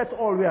sense, but that's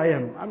all where I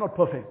am. I'm not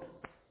perfect.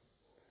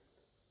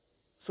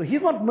 So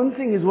he's not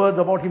mincing his words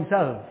about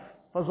himself.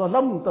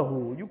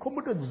 فَظَلَمْتَهُ. You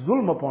committed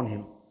zulm upon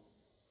him.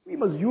 We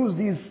must use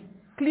these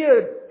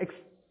clear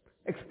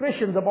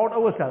expressions about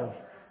ourselves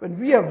when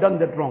we have done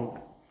that wrong.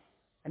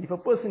 And if a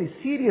person is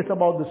serious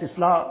about this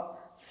islah,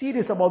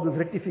 serious about this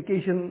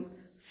rectification,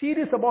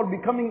 serious about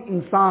becoming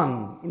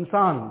insan.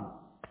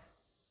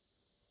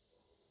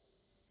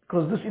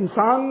 Because this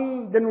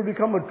insan then will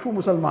become a true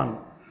Musliman.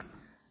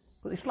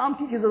 Because Islam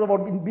teaches us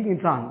about being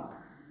insan.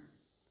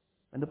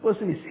 When the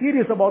person is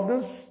serious about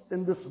this,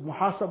 then this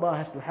muhasabah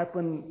has to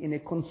happen in a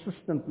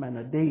consistent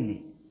manner,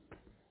 daily.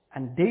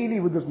 And daily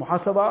with this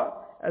muhasabah,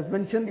 as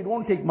mentioned, it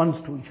won't take months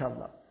to,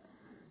 inshallah.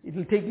 It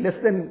will take less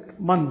than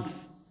months.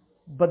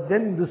 But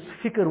then this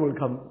fikr will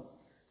come.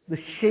 The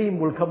shame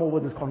will come over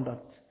this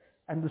conduct.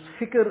 And this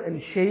fikr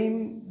and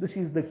shame, this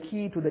is the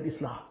key to that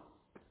islah.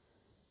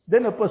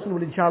 Then a person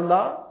will,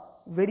 inshallah,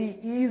 very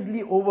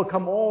easily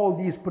overcome all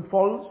these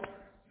pitfalls,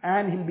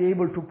 and he'll be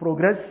able to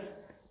progress.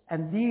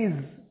 And these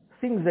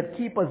things that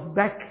keep us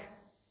back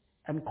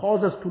and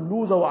cause us to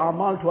lose our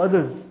amal to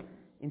others,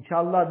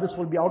 inshallah, this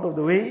will be out of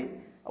the way.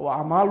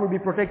 Our amal will be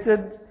protected,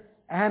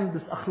 and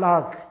this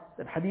akhlaq,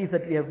 that hadith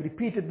that we have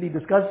repeatedly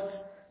discussed,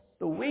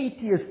 the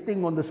weightiest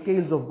thing on the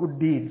scales of good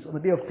deeds on the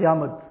day of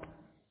Qiyamah,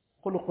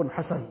 khuluqun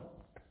hasan,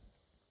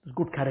 this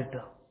good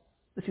character.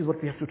 This is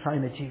what we have to try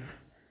and achieve.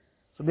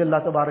 So may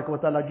Allah Tabarak wa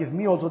Ta'ala give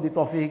me also the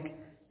tawfiq,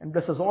 and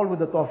bless us all with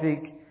the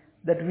tawfiq,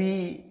 that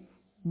we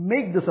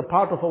make this a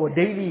part of our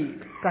daily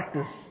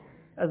practice.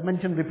 As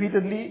mentioned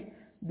repeatedly,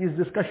 these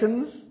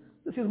discussions,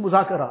 this is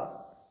muzakara.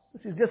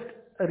 This is just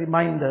a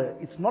reminder.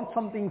 It's not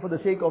something for the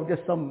sake of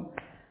just some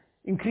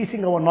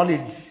increasing our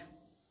knowledge.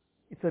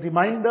 It's a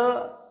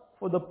reminder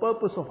for the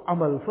purpose of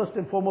amal. First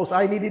and foremost,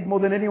 I need it more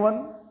than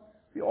anyone.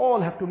 We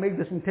all have to make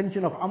this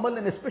intention of amal,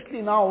 and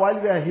especially now while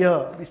we are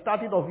here, we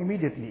start it off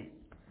immediately.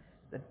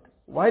 That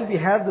while we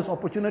have this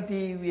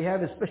opportunity, we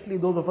have especially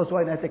those of us who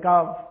are in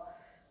i'tikaf,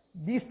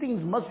 these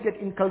things must get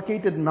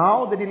inculcated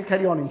now, that it will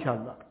carry on,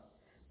 inshallah.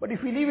 But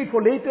if we leave it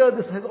for later,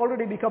 this has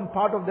already become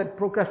part of that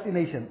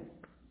procrastination,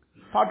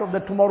 part of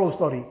that tomorrow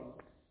story.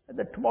 And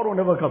that tomorrow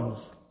never comes.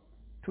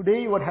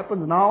 Today, what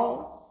happens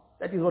now,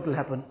 that is what will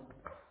happen.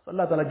 So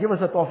Allah Ta'ala give us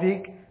a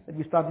tawfiq, that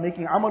we start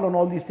making amal on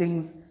all these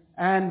things,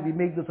 and we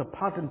make this a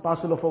part and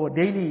parcel of our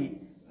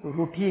daily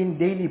routine,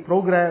 daily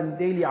program,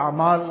 daily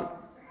amal,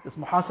 this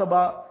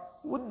muhasabah,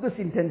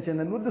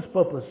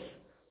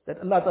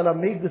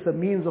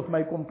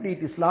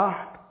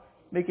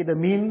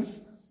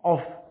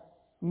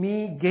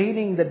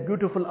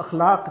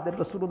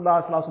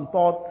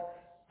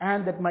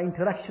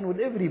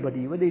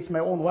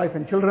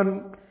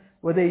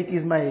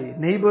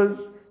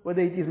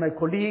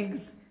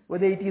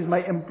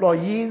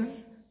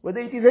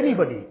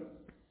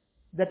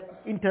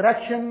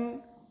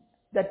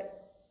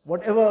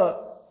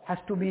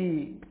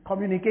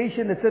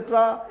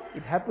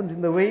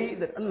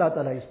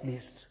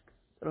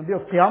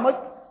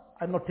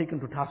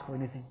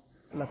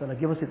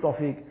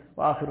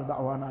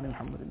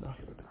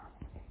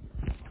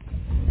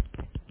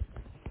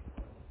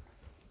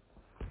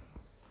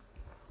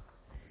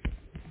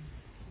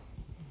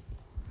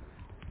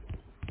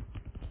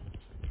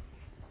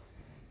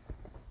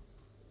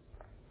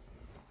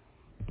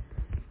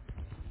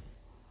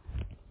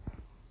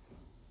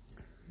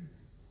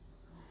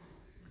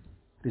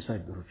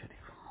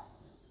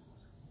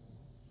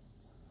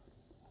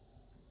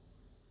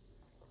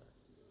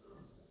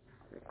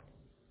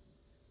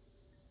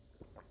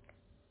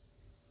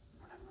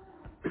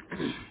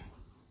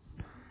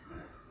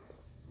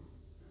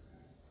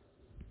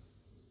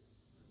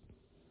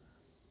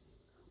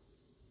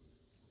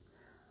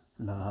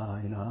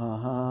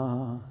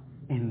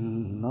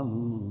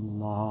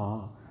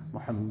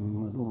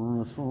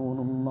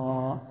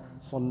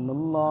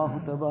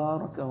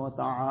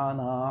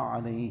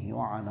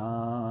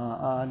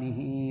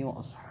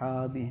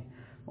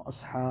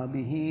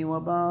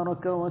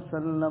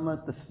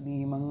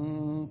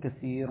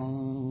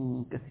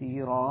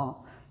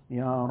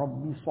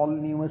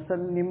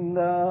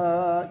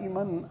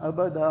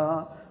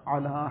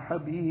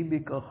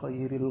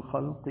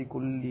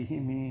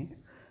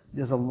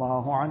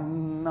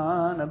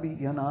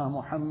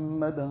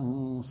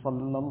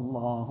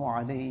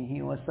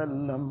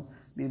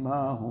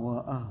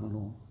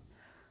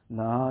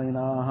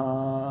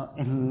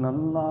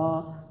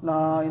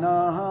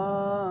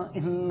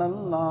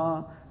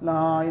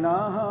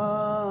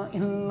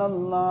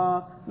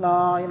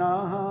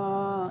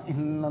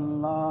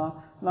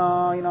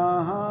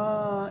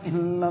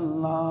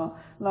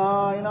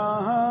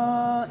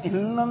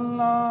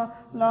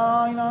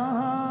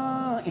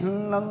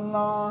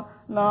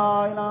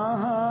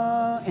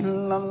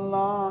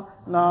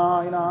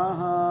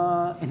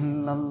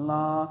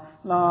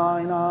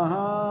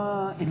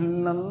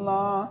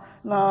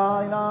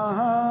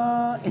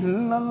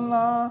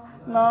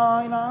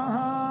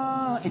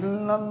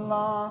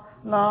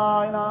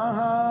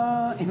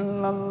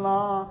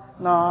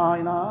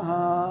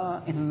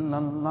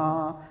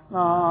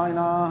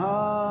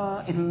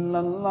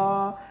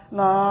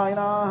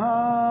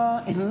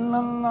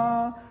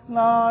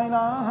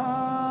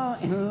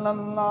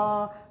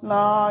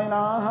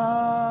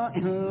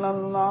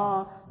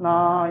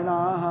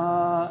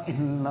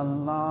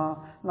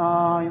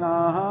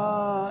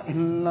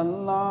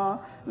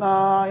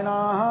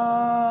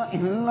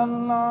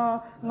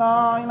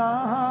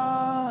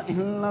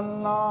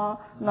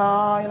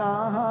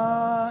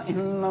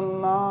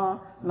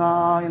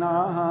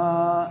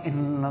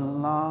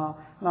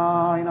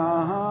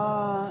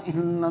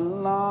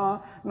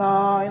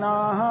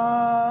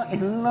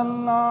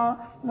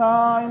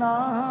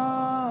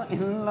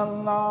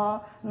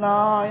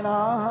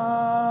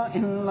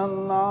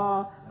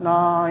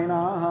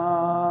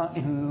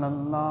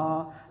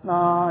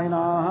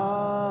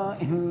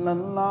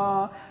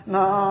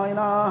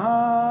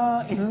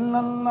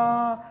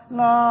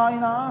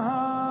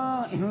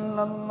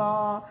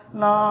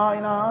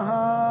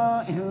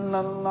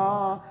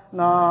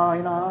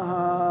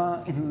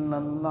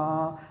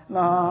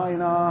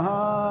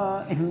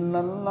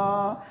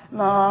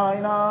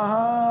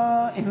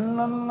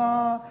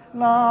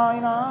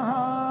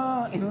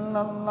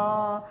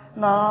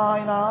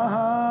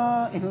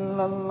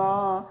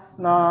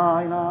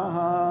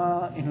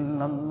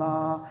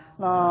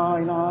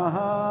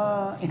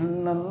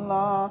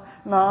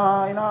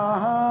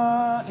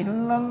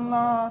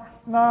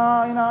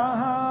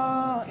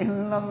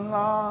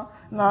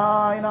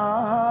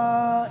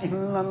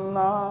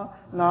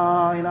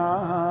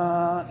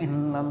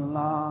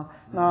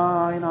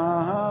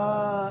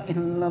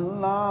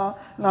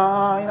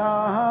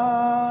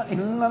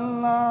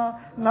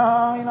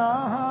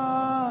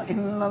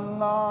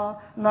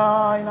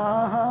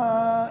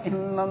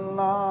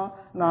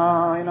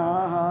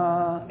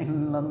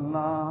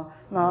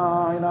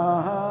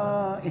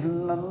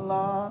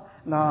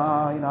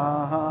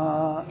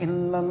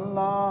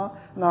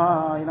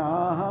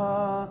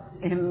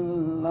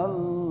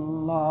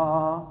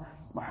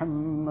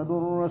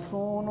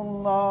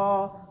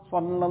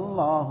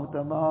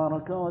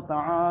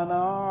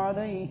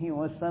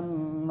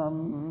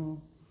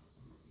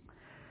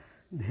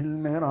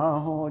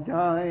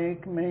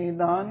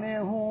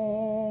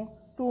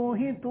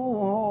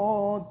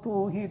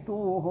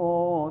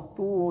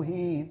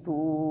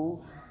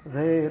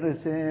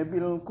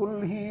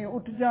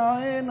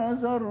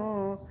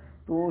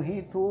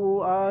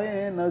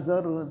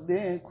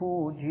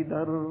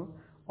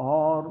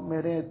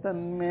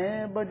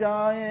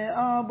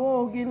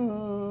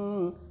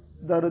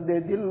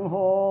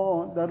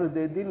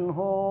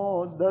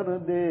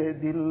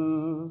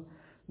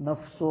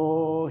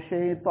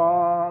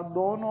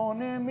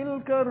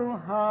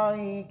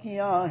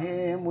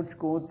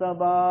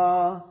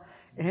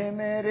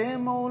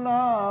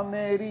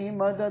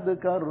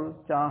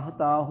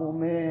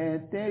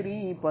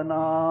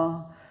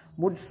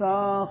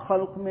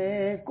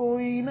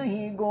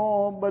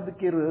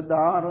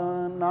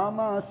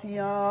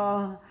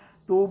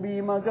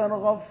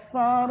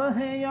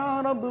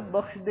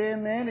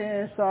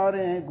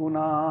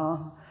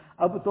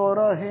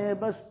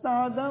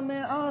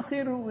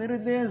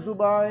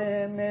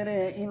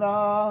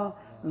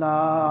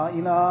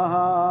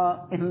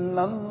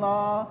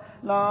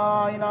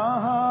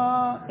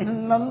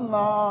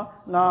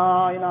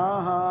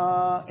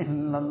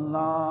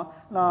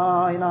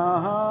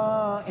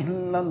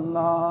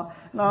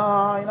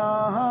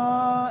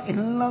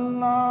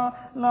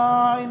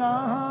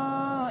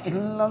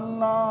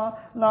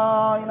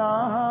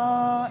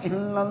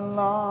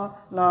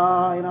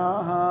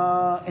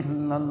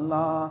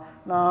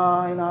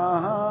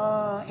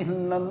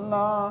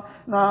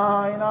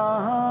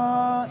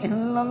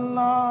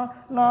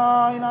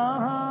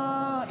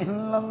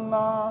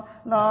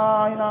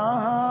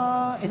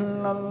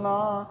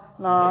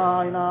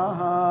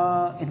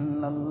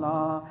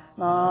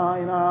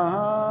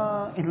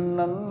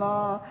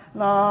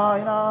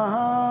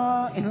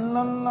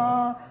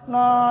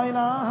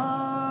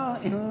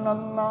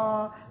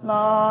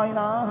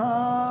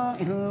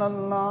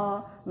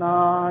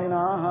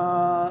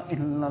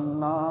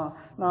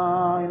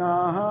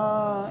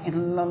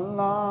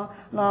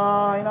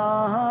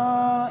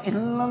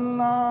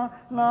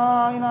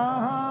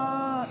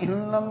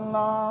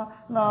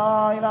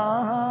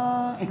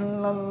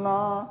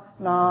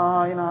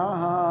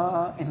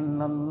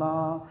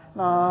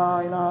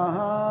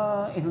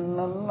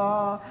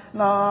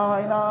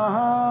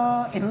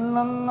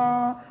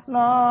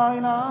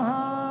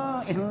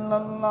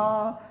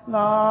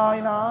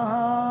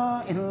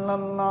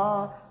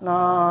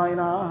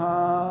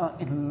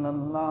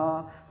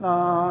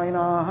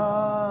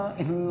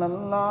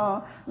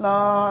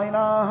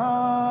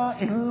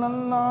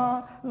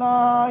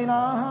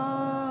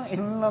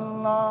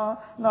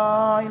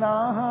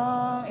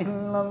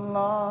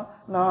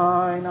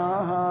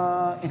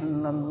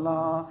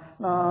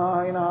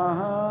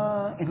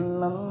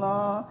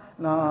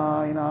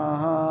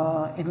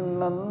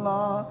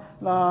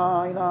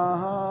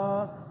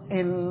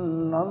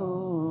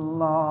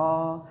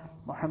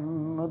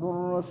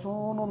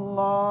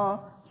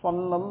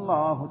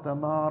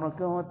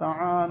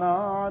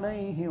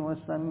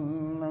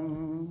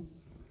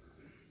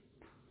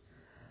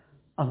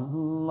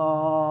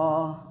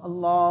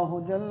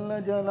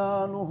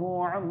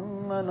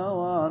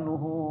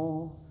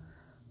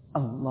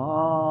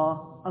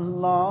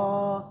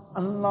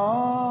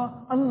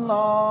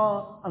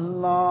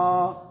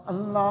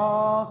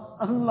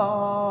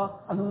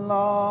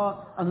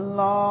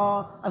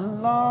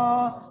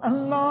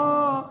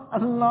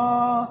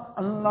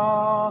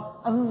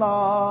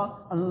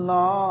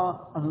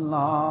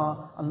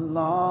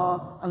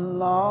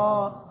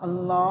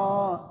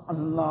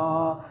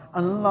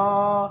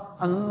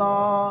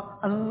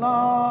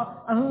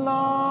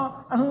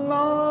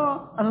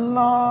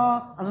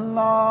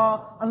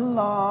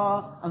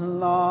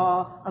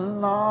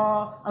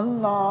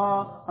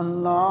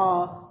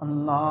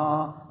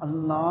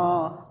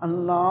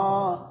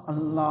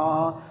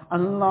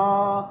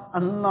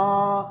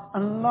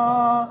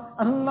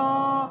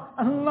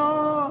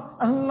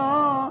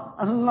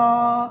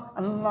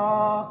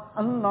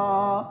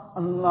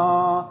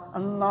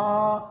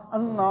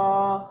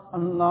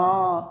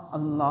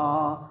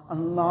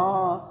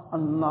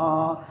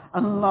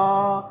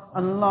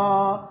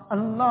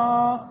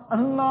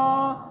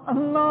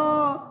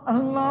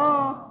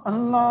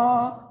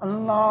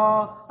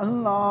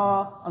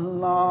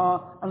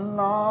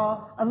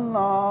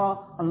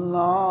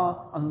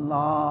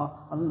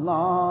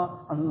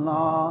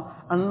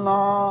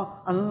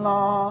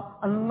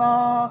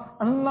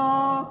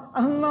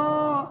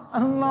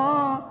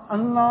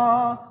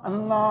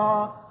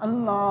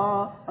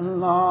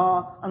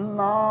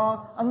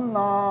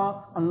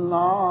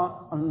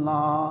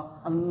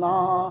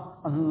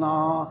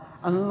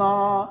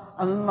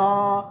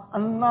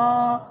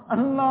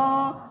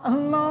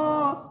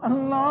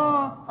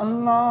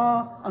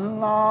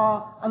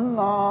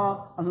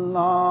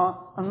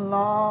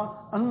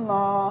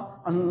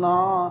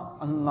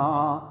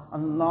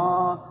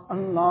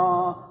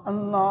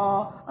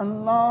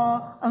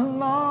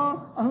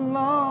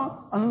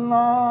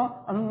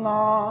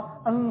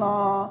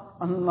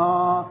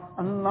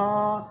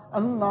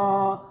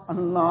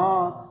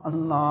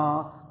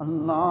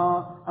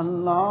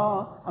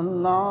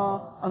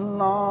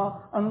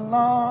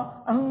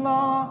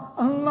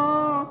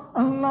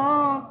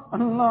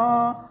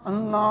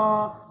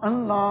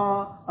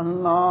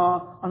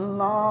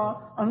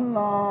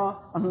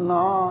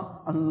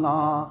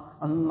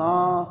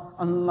 Allah,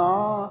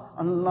 Allah,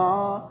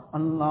 Allah,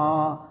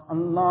 Allah,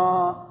 Allah,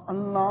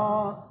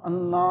 Allah,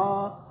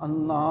 Allah,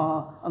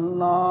 Allah,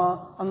 Allah,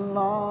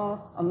 Allah,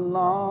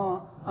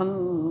 Allah,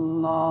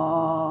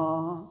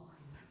 Allah.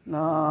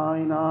 La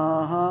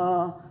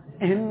ilaha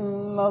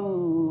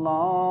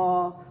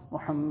illallah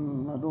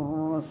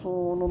Muhammadur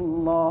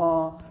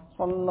Rasulullah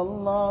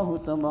sallallahu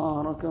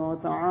tabaraka wa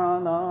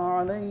ta'ala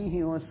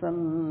alayhi wa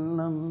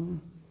sallam.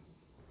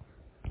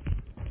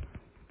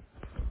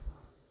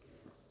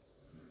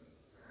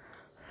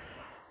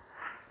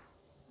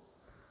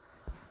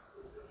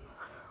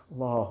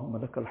 اللهم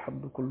لك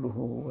الحمد كله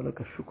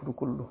ولك الشكر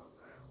كله.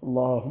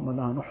 اللهم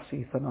لا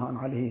نحصي ثناء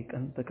عليك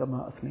أنت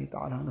كما أثنيت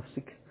على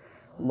نفسك.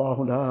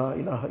 الله لا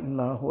إله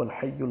إلا هو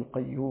الحي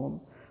القيوم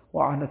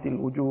وعنت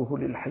الوجوه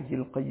للحي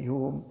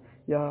القيوم.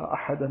 يا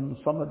أحدا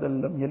صمدا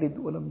لم يلد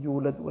ولم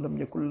يولد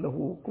ولم يكن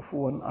له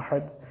كفوا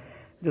أحد.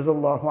 جزا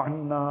الله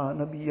عنا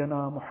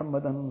نبينا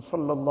محمدا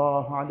صلى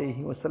الله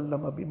عليه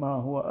وسلم بما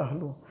هو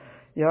أهله.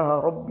 يا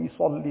رب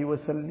صل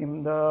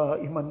وسلم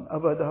دائما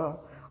أبدا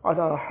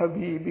على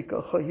حبيبك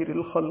خير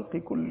الخلق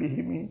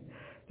كلهم.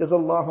 جزا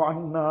الله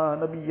عنا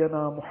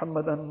نبينا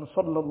محمدا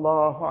صلى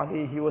الله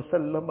عليه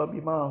وسلم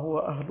بما هو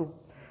أهله.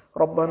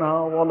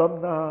 ربنا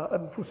ظلمنا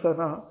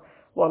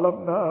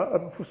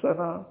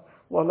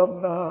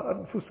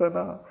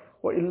أنفسنا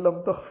وإن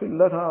لم تغفر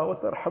لنا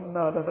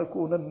وترحمنا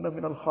لنكونن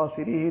من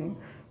الخاسرين.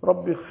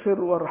 رب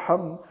اغفر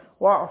وارحم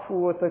واعف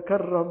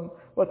وتكرم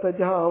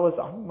وتجاوز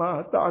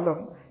عما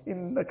تعلم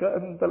إنك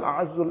أنت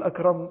الأعز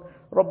الأكرم.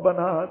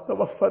 ربنا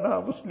توفنا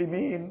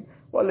مسلمين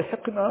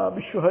والحقنا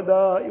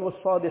بالشهداء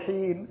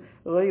والصالحين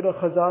غير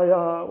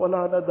خزايا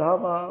ولا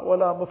ندامى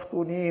ولا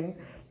مفتونين.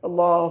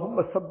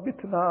 اللهم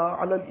ثبتنا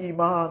على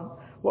الإيمان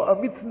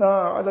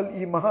وأمتنا على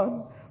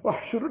الإيمان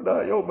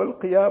واحشرنا يوم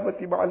القيامة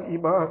مع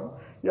الإيمان.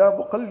 يا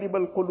مقلب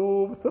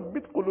القلوب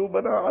ثبت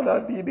قلوبنا على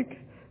دينك.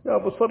 يا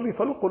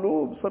مصرف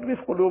القلوب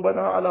صرف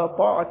قلوبنا على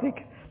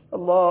طاعتك.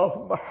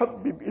 اللهم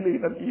حبب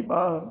إلينا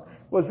الإيمان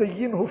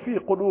وزينه في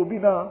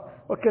قلوبنا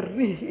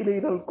وكره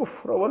إلينا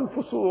الكفر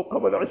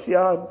والفسوق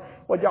والعصيان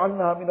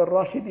واجعلنا من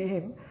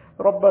الراشدين.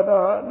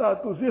 ربنا لا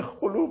تزغ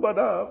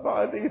قلوبنا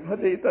بعد إذ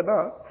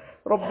هديتنا.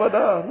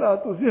 ربنا لا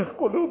تزغ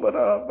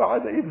قلوبنا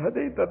بعد إذ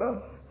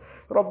هديتنا.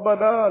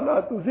 ربنا لا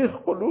تزغ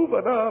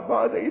قلوبنا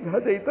بعد إذ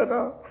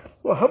هديتنا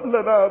وهب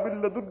لنا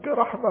من لدنك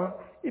رحمة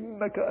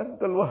إنك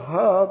أنت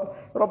الوهاب.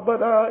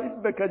 ربنا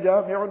إنك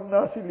جامع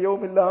الناس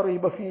اليوم لا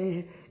ريب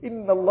فيه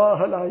إن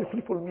الله لا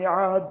يخلف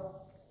الميعاد.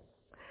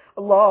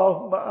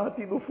 اللهم آت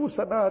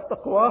نفوسنا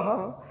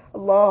تقواها.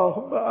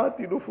 اللهم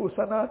آت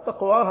نفوسنا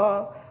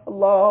تقواها.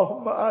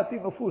 اللهم آت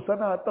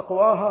نفوسنا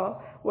تقواها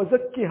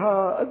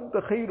وزكها أنت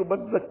خير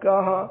من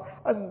زكاها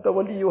أنت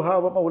وليها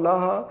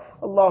ومولاها.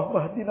 اللهم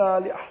اهدنا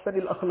لأحسن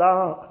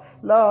الأخلاق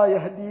لا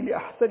يهدي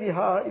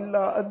لأحسنها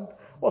إلا أنت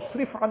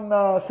واصرف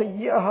عنا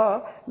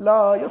سيئها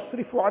لا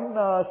يصرف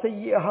عنا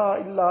سيئها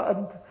إلا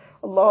أنت.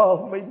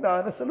 اللهم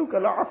إنا نسألك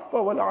العفو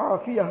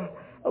والعافية.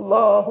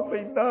 اللهم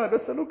إنا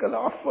نسألك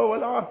العفو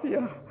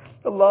والعافية.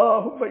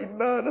 اللهم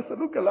إنا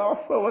نسألك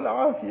العفو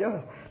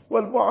والعافية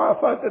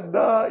والمعافاة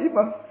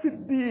الدائمة في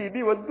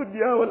الدين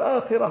والدنيا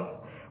والآخرة.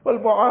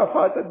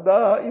 والمعافاة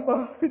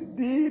الدائمة في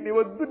الدين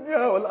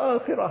والدنيا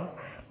والآخرة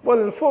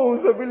والفوز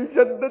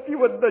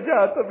بالجنة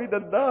والنجاة من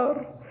النار.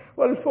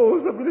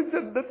 والفوز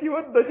بالجنة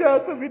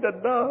والنجاة من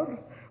النار.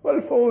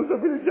 والفوز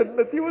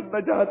بالجنة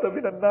والنجاة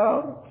من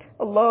النار.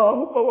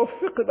 اللهم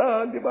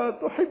وفقنا لما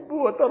تحب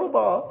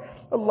وترضى.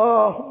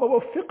 اللهم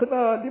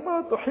وفقنا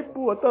لما تحب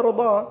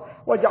وترضى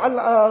واجعل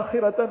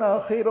آخرتنا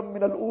خيرا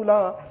من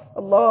الأولى.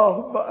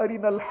 اللهم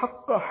أرنا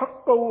الحق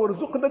حقا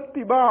وارزقنا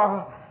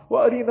اتباعه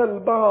وأرنا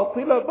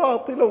الباطل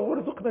باطلا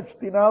وارزقنا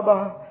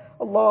اجتنابه.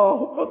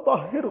 اللهم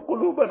طهر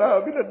قلوبنا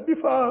من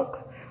النفاق.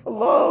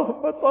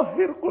 اللهم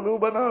طهر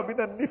قلوبنا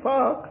من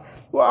النفاق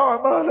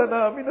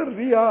وأعمالنا من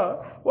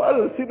الرياء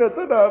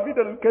وألسنتنا من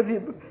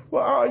الكذب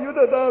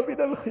وأعيننا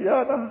من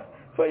الخيانة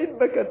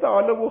فإنك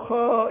تعلم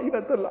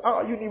خائنة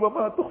الأعين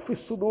وما تخفي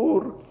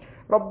الصدور.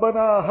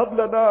 ربنا هب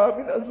لنا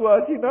من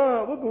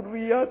أزواجنا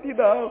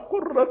وذرياتنا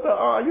قرة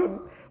أعين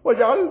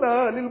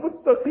واجعلنا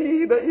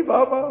للمتقين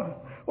إماما.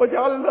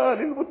 واجعلنا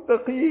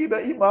للمتقين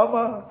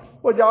إماما.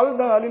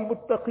 واجعلنا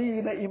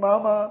للمتقين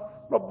إماما.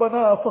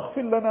 ربنا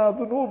فاغفر لنا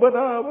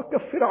ذنوبنا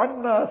وكفر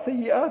عنا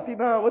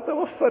سيئاتنا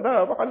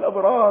وتوفنا مع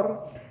الأبرار.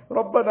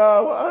 ربنا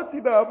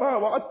وآتنا ما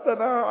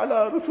وعدتنا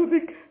على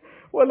رسلك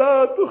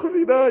ولا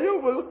تخزنا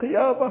يوم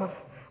القيامة.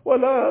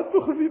 ولا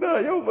تخزنا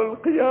يوم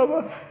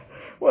القيامة.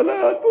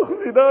 ولا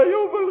تخزنا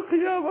يوم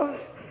القيامة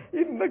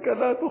إنك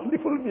لا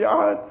تخلف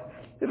الميعاد.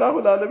 إله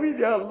العالمين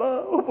يا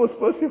الله, O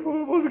most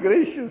merciful, most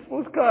gracious,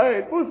 most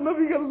kind, most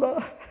loving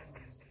Allah.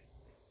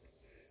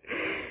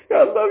 Ya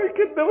Allah, we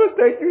can never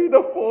thank you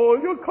enough for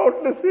your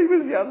countless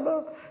favors, Ya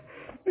Allah.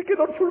 We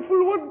cannot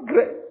fulfill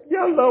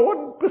Ya Allah,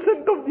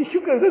 1% of the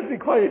shukr that's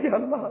required, Ya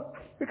Allah.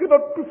 We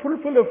cannot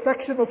fulfill a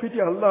fraction of it,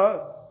 Ya Allah.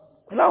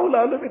 Ilahul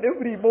Alamin,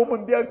 every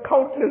moment there are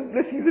countless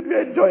blessings that we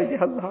are enjoying,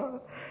 Ya Allah.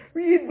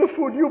 We eat the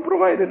food you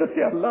provided us,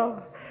 Ya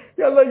Allah.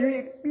 Ya Allah,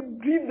 you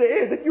breathe the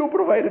air that you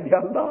provided, Ya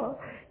Allah.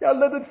 Ya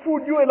Allah, that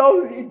food you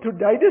allowed it to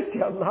digest,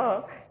 Ya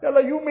Allah. Ya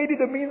Allah, you made it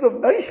a means of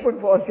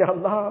nourishment for us, Ya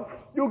Allah.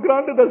 You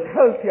granted us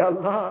health, Ya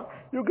Allah.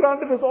 You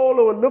granted us all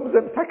our limbs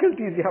and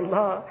faculties, Ya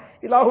Allah.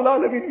 Ilahul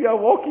Alameen, we are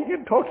walking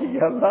and talking,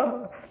 Ya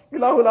Allah.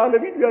 Ilahul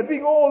Alameen, we are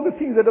doing all the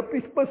things that a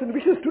person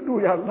wishes to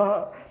do, Ya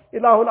Allah.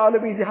 Ilahul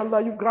Alameen, Ya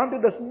Allah, you've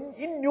granted us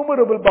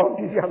innumerable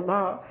bounties, Ya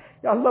Allah.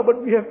 Ya Allah,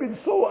 but we have been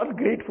so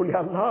ungrateful,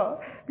 Ya Allah.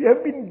 We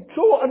have been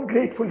so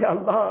ungrateful, Ya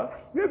Allah.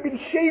 We have been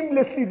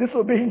shamelessly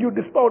disobeying you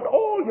despite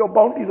all your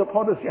bounties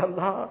upon us, Ya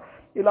Allah.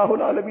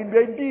 Ilahul Alameen, we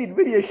are indeed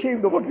very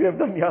ashamed of what we have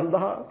done, Ya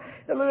Allah.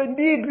 Ya Allah,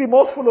 indeed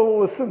remorseful of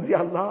our sins,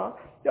 Ya Allah.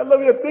 Ya Allah,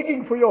 we are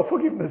begging for your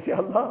forgiveness, Ya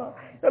Allah.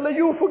 Ya Allah,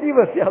 you forgive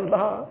us, Ya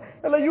Allah.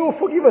 Ya Allah, you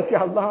forgive us,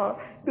 Ya Allah.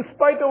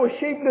 Despite our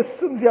shameless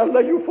sins, Ya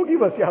Allah, you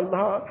forgive us, Ya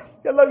Allah.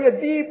 Ya Allah, we are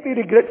deeply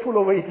regretful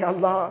over it, Ya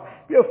Allah.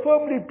 We are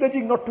firmly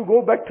pledging not to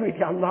go back to it,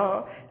 Ya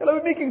Allah. Ya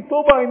Allah, we're making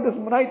tawbah in this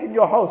night in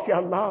your house, Ya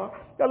Allah.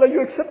 Ya Allah, you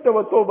accept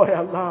our tawbah,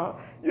 Ya Allah.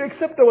 You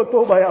accept our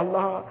tawbah, Ya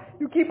Allah.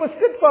 You keep us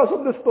steadfast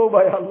on this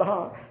tawbah, Ya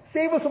Allah.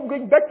 Save us from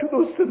going back to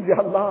those sins,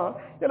 Ya Allah.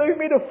 Ya Allah, we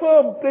made a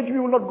firm pledge we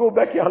will not go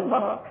back, Ya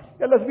Allah.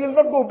 Ya Allah, we will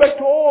not go back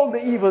to all the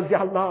evils,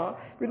 Ya Allah.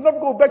 We will not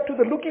go back to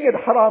the looking at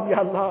haram,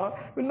 Ya Allah.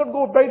 We will not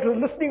go back to the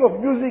listening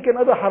of music and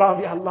other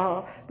haram, Ya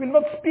Allah. We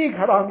will not speak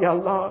haram, Ya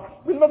Allah.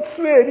 We will not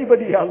swear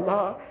anybody, Ya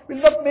Allah. We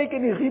will not make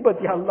any ghibat,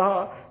 Ya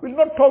Allah. We will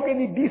not talk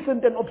any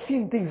decent and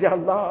obscene things, Ya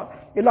Allah.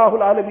 Ilahul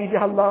Alameen,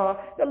 Ya Allah.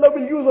 Ya Allah,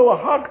 will use our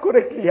heart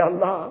correctly, Ya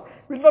Allah.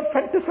 We will not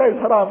fantasize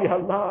haram, Ya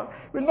Allah.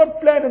 We will not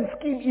plan and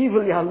scheme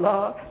evil, Ya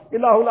Allah.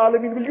 Ilahul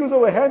Alameen, will use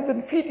our hands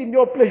and feet in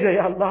your pleasure,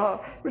 Ya Allah.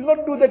 We will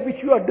not do that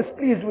which you are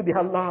displeased with, Ya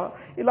Allah.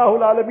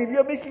 Ilahul Alameen, we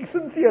are making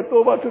sincere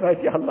tawbah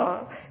tonight, Ya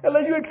Allah. Ya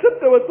Allah, you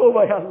accept our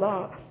tawbah, Ya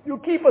Allah. You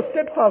keep us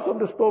steadfast on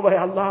this tawbah,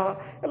 Ya Allah.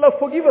 Ya Allah,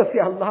 forgive us,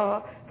 Ya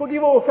Allah.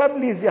 Forgive our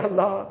families, Ya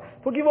Allah.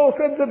 Forgive our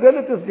friends and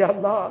relatives, Ya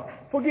Allah.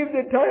 Forgive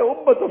the entire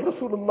ummah of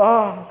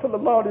Rasulullah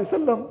sallallahu alayhi wa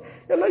sallam.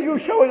 Ya Allah, you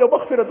shower your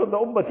maghfirat on the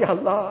ummah, Ya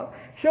Allah.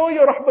 Shower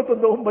your rahmat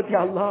on the ummah,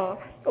 Ya Allah.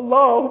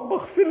 اللهم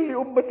اغفر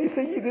لأمة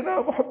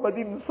سيدنا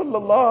محمد صلى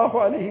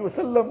الله عليه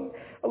وسلم.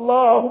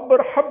 اللهم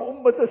ارحم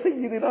أمة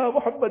سيدنا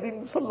محمد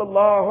صلى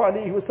الله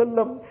عليه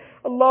وسلم.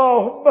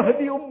 اللهم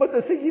اهدي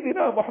أمة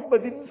سيدنا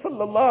محمد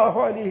صلى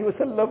الله عليه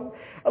وسلم.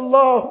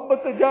 اللهم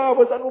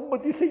تجاوز عن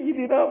أمة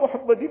سيدنا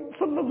محمد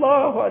صلى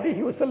الله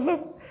عليه وسلم.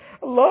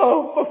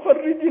 اللهم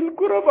فرج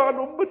الكرب عن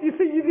أمة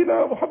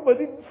سيدنا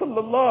محمد صلى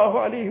الله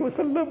عليه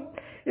وسلم.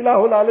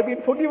 Ilahul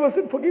Alameen, forgive us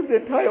and forgive the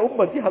entire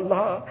ummah, Ya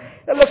Allah.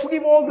 Ya Allah,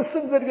 forgive all the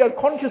sins that we are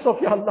conscious of,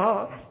 Ya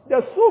Allah. There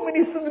are so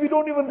many sins we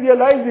don't even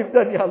realize we've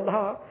done, Ya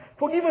Allah.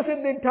 Forgive us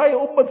and the entire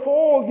ummah for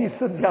all these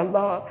sins, Ya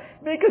Allah.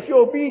 Make us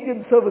your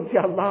obedient servants,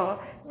 Ya Allah.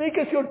 Make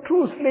us your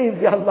true slaves,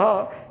 Ya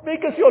Allah.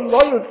 Make us your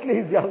loyal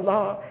slaves, Ya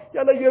Allah.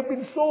 Ya Allah, you have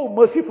been so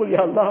merciful,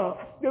 Ya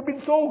Allah. You have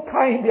been so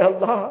kind, Ya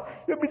Allah.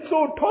 You have been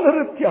so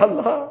tolerant, Ya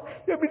Allah.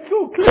 You have been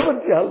so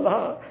clement, Ya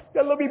Allah.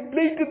 Ya Allah, we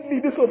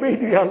blatantly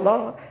disobeyed you, Ya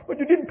Allah. But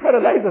you didn't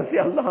paralyze us,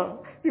 Ya Allah.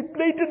 We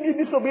blatantly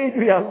disobeyed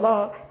you, Ya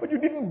Allah. But you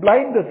didn't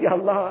blind us, Ya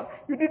Allah.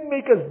 You didn't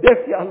make us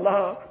deaf, Ya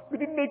Allah. You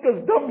didn't make us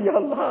dumb, Ya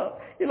Allah.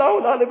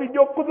 Ilahul Alameen,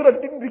 your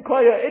qudrat didn't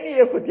require any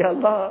effort, Ya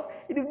Allah.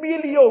 It is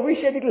merely your wish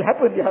and it will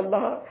happen, Ya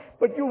Allah.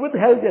 But you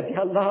withheld it,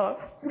 Ya Allah.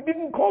 You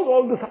didn't cause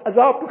all this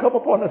azab to come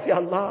upon us,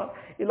 Ya Allah.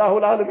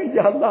 Ilahul Alameen,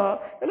 Ya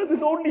Allah. And this is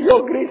only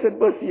your grace and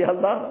mercy, Ya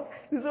Allah.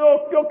 This is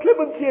your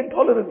clemency and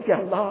tolerance, Ya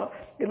Allah.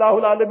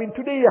 Ilahul Alameen,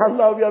 today, Ya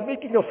Allah, we are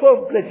making a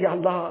firm pledge, Ya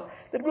Allah,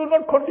 that we will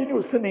not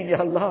continue sinning,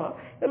 Ya Allah.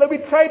 Ya Allah, we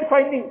tried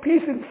finding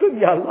peace in sin,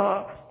 Ya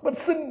Allah. But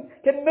sin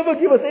can never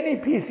give us any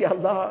peace, Ya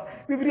Allah.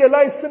 We've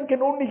realized sin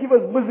can only give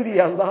us misery,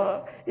 Ya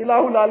Allah.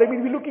 Ilahul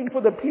Alameen, we're looking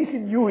for the peace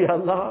in you, Ya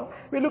Allah.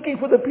 We're looking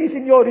for the peace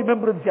in your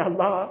remembrance, Ya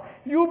Allah.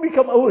 You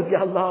become ours,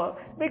 Ya Allah.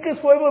 Make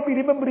us forever be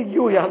remembering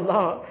you, Ya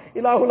Allah.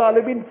 Ilahul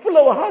Alameen, fill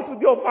our hearts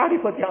with your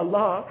ma'rifat, Ya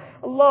Allah.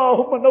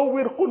 Allahumma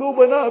nawwir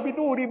qulubana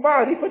binuri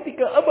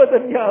ma'rifatika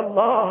abadan, Ya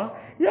Allah.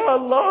 Ya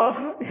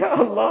Allah, Ya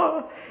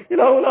Allah.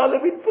 Ilahul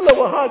Alameen, fill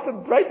our hearts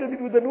and brighten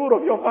it with the nur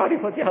of your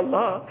ma'rifat, Ya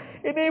Allah.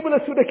 Enable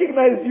us to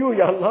recognize you,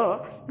 Ya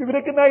Allah. We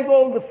recognize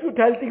all the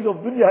futilities of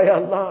dunya, Ya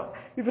Allah.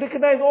 We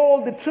recognize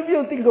all the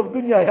trivial things of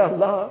dunya, Ya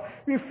Allah.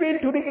 We fail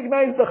to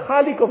recognize the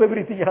Khaliq of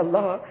everything, Ya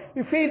Allah.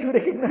 We fail to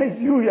recognize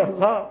you, Ya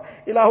Allah.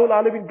 Ilahul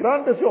Alameen,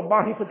 grant us your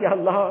ma'rifat, Ya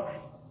Allah.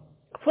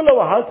 Fill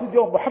our hearts with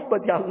your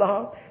muhabbat, Ya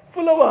Allah.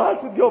 Fill our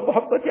hearts with your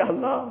muhabbat, Ya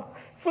Allah.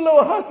 Fill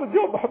our hearts with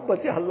your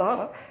muhabbat, Ya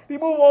Allah.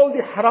 Remove all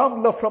the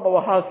haram love from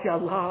our hearts, Ya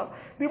Allah.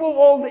 Remove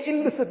all the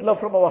illicit love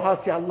from our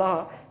hearts, Ya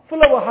Allah. Fill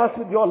our hearts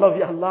with your love,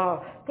 Ya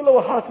Allah. Fill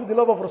our hearts with the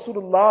love of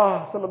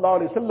Rasulullah sallallahu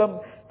alaihi wasallam.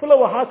 Fill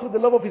our hearts with the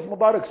love of His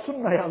Mubarak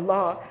Sunnah, Ya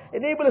Allah.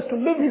 Enable us to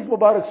live His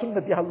Mubarak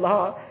Sunnah, Ya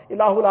Allah.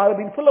 Ilahul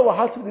Alameen. Fill our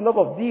hearts with the love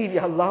of Deen,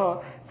 Ya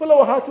Allah. Fill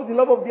our hearts with the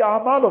love of the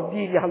Amal of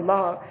Deen, Ya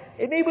Allah.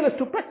 Enable us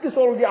to practice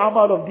all the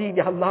Amal of Deen,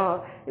 Ya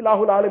Allah.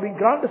 Ilahul Alameen.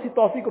 Grant us the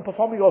tawfiq of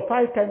performing our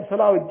 5 times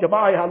Salah with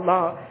Jama'ah, Ya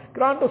Allah.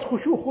 Grant us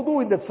khushu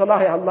khudu in that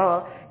Salah, Ya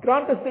Allah.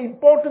 Grant us the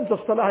importance of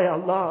Salah, Ya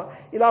Allah.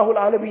 Ilahul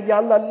Alameen,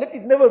 Ya Allah. Let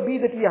it never be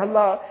that, Ya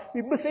Allah,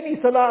 we miss any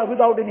Salah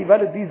without any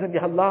valid reason,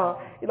 Ya Allah.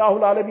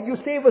 Ilahul Alameen, you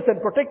save us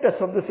and protect us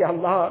from this, Ya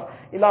Allah.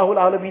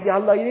 Ilahul Alameen, Ya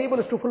Allah, enable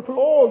us to fulfill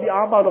all the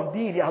Amal of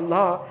Deen, Ya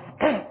Allah.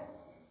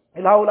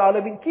 Ilahul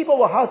Alameen, keep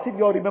our hearts in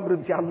your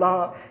remembrance, Ya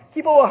Allah.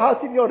 Keep our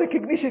hearts in your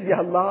recognition, Ya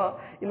Allah.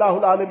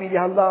 Ilahul Alameen,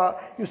 Ya Allah.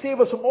 You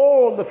save us from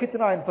all the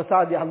fitna and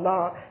fasad, Ya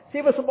Allah.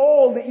 Save us from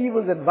all the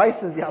evils and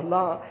vices, Ya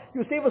Allah.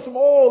 You save us from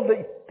all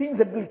the things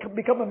that will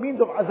become a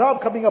means of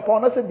azab coming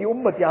upon us and the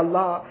ummah, Ya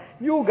Allah.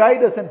 You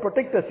guide us and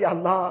protect us, Ya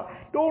Allah.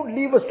 Don't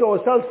leave us to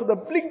ourselves for the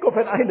blink of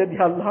an eyelid,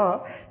 Ya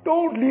Allah.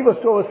 Don't leave us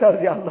to ourselves,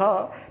 Ya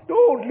Allah.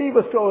 Don't leave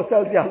us to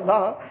ourselves, Ya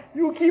Allah.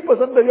 You keep us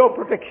under your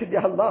protection,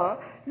 Ya Allah.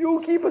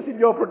 You keep us in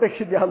your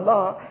protection, Ya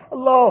Allah.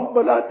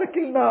 Allahumma la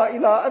takilna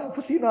ila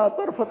anfusina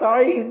tarfata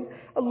ayn.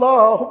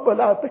 Allahumma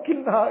la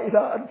takilna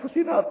ila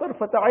anfusina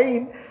tarfata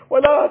ayn. Wa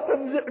la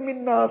tanzi'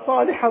 minna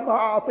saliha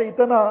ma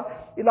a'taytana.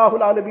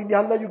 Ilahul Alameen, Ya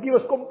Allah, you give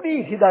us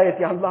complete hidayat,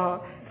 Ya Allah.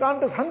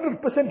 Grant us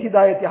 100%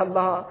 hidayat, Ya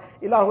Allah.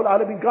 Ilahul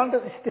Alameen, grant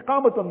us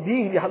istiqamat on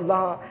deen, Ya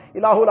Allah.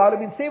 Ilahul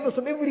Alameen, save us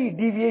from every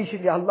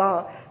deviation, Ya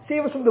Allah.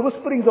 Save us from the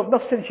whisperings of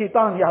nafs and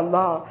shaitan, Ya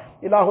Allah.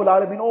 Ilahul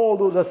Alameen, all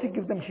those are sick,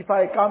 give them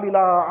shifa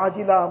kamila,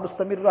 ajila,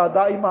 mustamirra,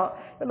 daima.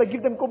 Allah,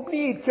 give them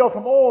complete cure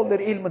from all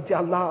their ailments, Ya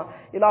Allah.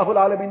 Ilahul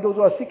Alameen, those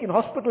who are sick in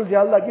hospitals,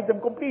 Ya Allah, give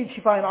them complete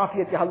shifa and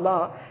afiyat, Ya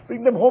Allah.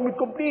 Bring them home with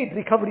complete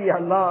recovery, Ya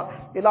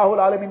Allah. Ilahul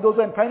Alameen, those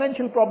who are in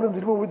financial problems,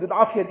 remove with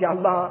afiyat, Ya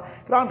Allah.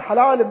 Grant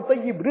halal and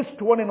tayyib rizq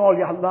to one and all,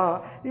 Ya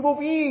Allah.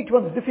 Remove each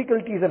one's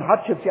difficulties and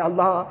hardships, Ya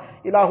Allah.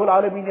 Ilahul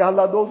Alameen, Ya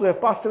Allah, those who have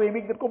passed away,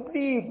 make them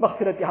complete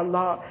maghfirat, Ya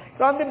Allah.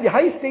 Grant them the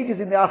high stages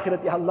in the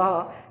akhirat, Ya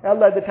Allah. Ya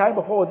Allah, at the time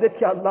of our death,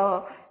 Ya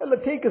Allah. Allah,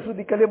 take us with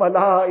the kalima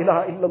la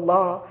ilaha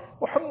illallah.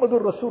 Muhammadur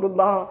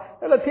Rasulullah.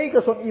 Allah, take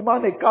us on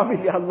Iman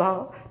Kamil, Ya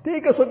Allah.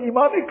 Take us on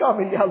Iman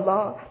Kamil, Ya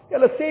Allah.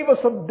 Allah, save us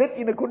from death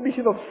in a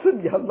condition of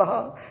sin, Ya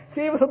Allah.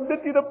 Save us from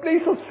death in a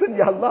place of sin,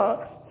 Ya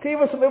Allah.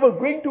 Save us from ever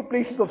going to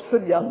places of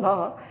sin, Ya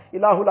Allah.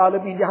 Ilahul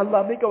Alameen, Ya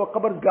Allah, make our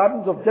qabrs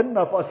gardens of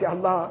Jannah for us, Ya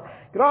Allah.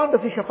 Grant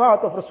us the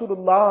shafaat of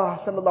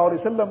Rasulullah sallallahu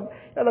alayhi wa sallam.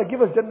 Ya Allah, give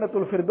us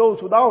Jannatul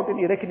Firdaus without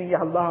any reckoning,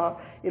 Ya Allah.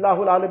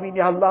 Ilahul Alameen,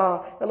 Ya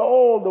Allah. Ya Allah,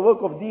 all the work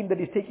of deen that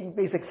is taking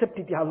place, accept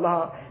it, Ya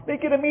Allah.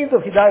 Make it a means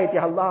of hidayat,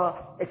 Ya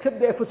Allah. Accept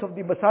the efforts of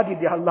the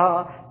masajid, Ya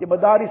Allah. The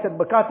madaris and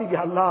makatib,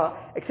 Ya Allah.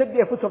 Accept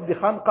the efforts of the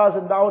khanqas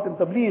and da'wat and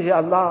tabligh, Ya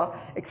Allah.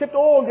 Accept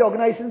all the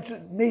organizations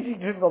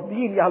of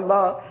deen, Ya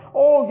Allah.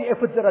 All the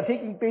efforts that are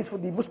taking place for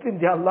the Muslims,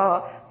 Ya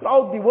Allah.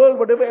 Throughout the world,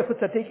 whatever efforts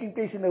are taking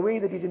place in a way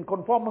that is in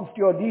conformance to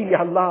your deen,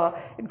 Ya Allah.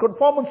 In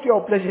conformance to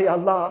your pleasure, Ya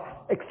Allah.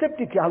 Accept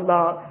it, Ya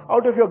Allah.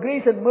 Out of your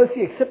grace and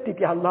mercy, accept it,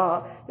 Ya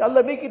Allah. Ya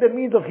Allah, make it a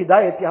means of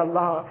hidayat, Ya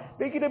Allah.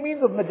 Make it a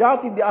means of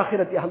najat in the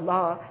akhirat, Ya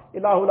Allah.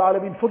 Ilahul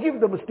Alameen, forgive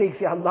the mistakes,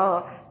 Ya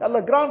Allah. Ya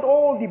Allah, grant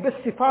all the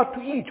best sifat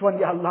to each one,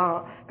 Ya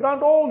Allah.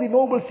 Grant all the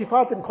noble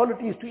sifat and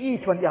qualities to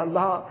each one, Ya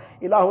Allah.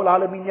 Ilahul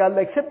Alameen, Ya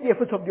Allah, accept the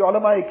efforts of the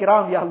ulama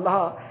kiram, Ya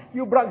Allah.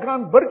 You grant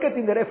barakat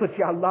in their efforts,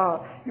 Ya Allah.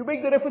 You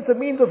make their efforts a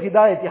means of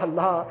hidayat, Ya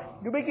Allah.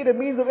 You make it a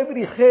means of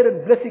every khair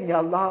and blessing, Ya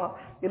Allah.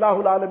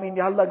 Ilahul Alameen,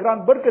 Ya Allah,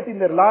 grant barakat in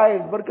their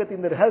lives, barakat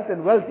in their health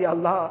and wealth, Ya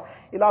Allah.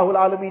 Ilahul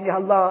Alameen, Ya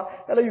Allah.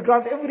 Ya Allah, you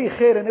grant every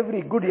khair and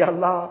every good, Ya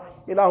Allah.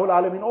 Ilahul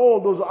Alameen, all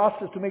those who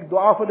asked us to make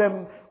dua for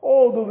them,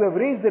 all those who have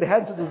raised their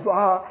hands to this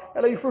dua,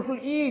 Ya Allah, you fulfill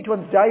each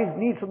one's jaiz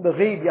needs from the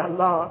ghaib, Ya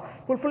Allah.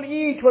 Fulfill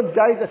each one's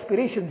jaiz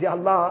aspirations, Ya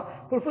Allah.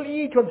 Fulfill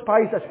each one's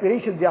pious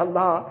aspirations, Ya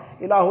Allah.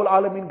 Ilahul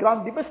Alameen,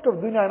 grant the best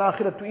of dunya and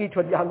akhirat to each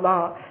one, Ya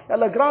Allah. Ya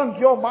Allah, grant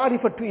your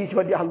ma'rifat to each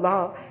one, Ya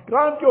Allah.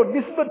 Grant your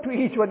nisbat to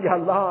each one, Ya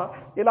Allah.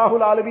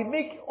 Ilahul Alameen,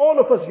 make all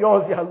of us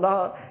yours, Ya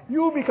Allah.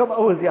 You become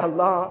ours, Ya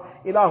Allah.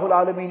 Ilahul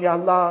Alameen, Ya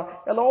Allah.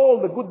 Ya Allah,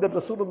 all the good that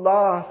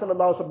Rasulullah sallallahu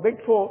alaihi wasallam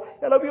begged for,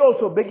 Ya Allah, we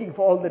also begging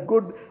for all that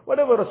good.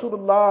 Whatever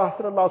Rasulullah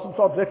sallallahu alaihi wasallam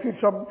sought refuge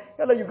from,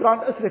 Ya Allah, you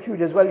grant us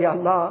refuge as well, Ya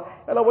Allah.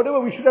 Ya Allah,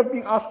 whatever we should have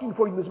been asking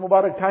for in this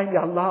Mubarak time,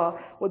 Ya Allah,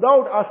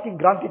 without asking,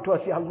 grant it to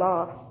us, Ya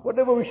Allah.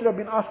 Whatever we should have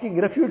been asking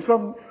refuge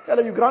from, Ya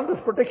Allah, you grant us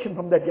protection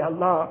from that, Ya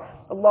Allah.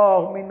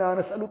 اللهم إنا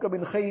نسألك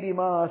من خير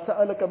ما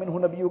سألك منه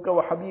نبيك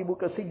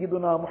وحبيبك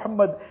سيدنا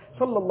محمد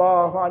صلى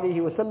الله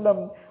عليه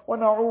وسلم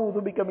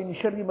ونعوذ بك من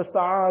شر ما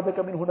استعاذك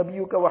منه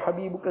نبيك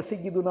وحبيبك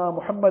سيدنا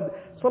محمد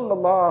صلى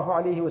الله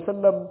عليه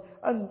وسلم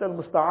أنت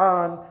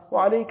المستعان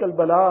وعليك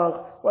البلاغ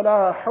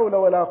ولا حول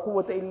ولا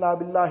قوة إلا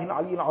بالله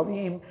العلي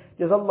العظيم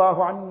جزا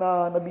الله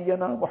عنا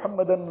نبينا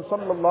محمدا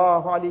صلى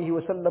الله عليه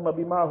وسلم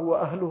بما هو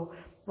أهله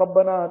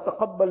ربنا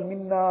تقبل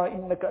منا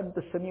إنك أنت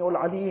السميع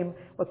العليم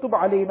وتب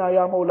علينا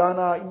يا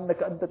مولانا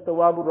إنك أنت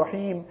التواب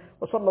الرحيم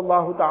وصلى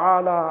الله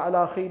تعالى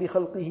على خير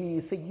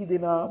خلقه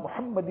سيدنا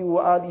محمد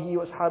وآله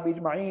وأصحابه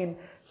أجمعين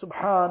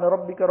سبحان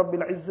ربك رب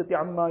العزة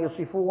عما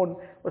يصفون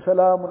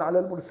وسلام على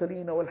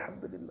المرسلين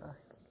والحمد لله.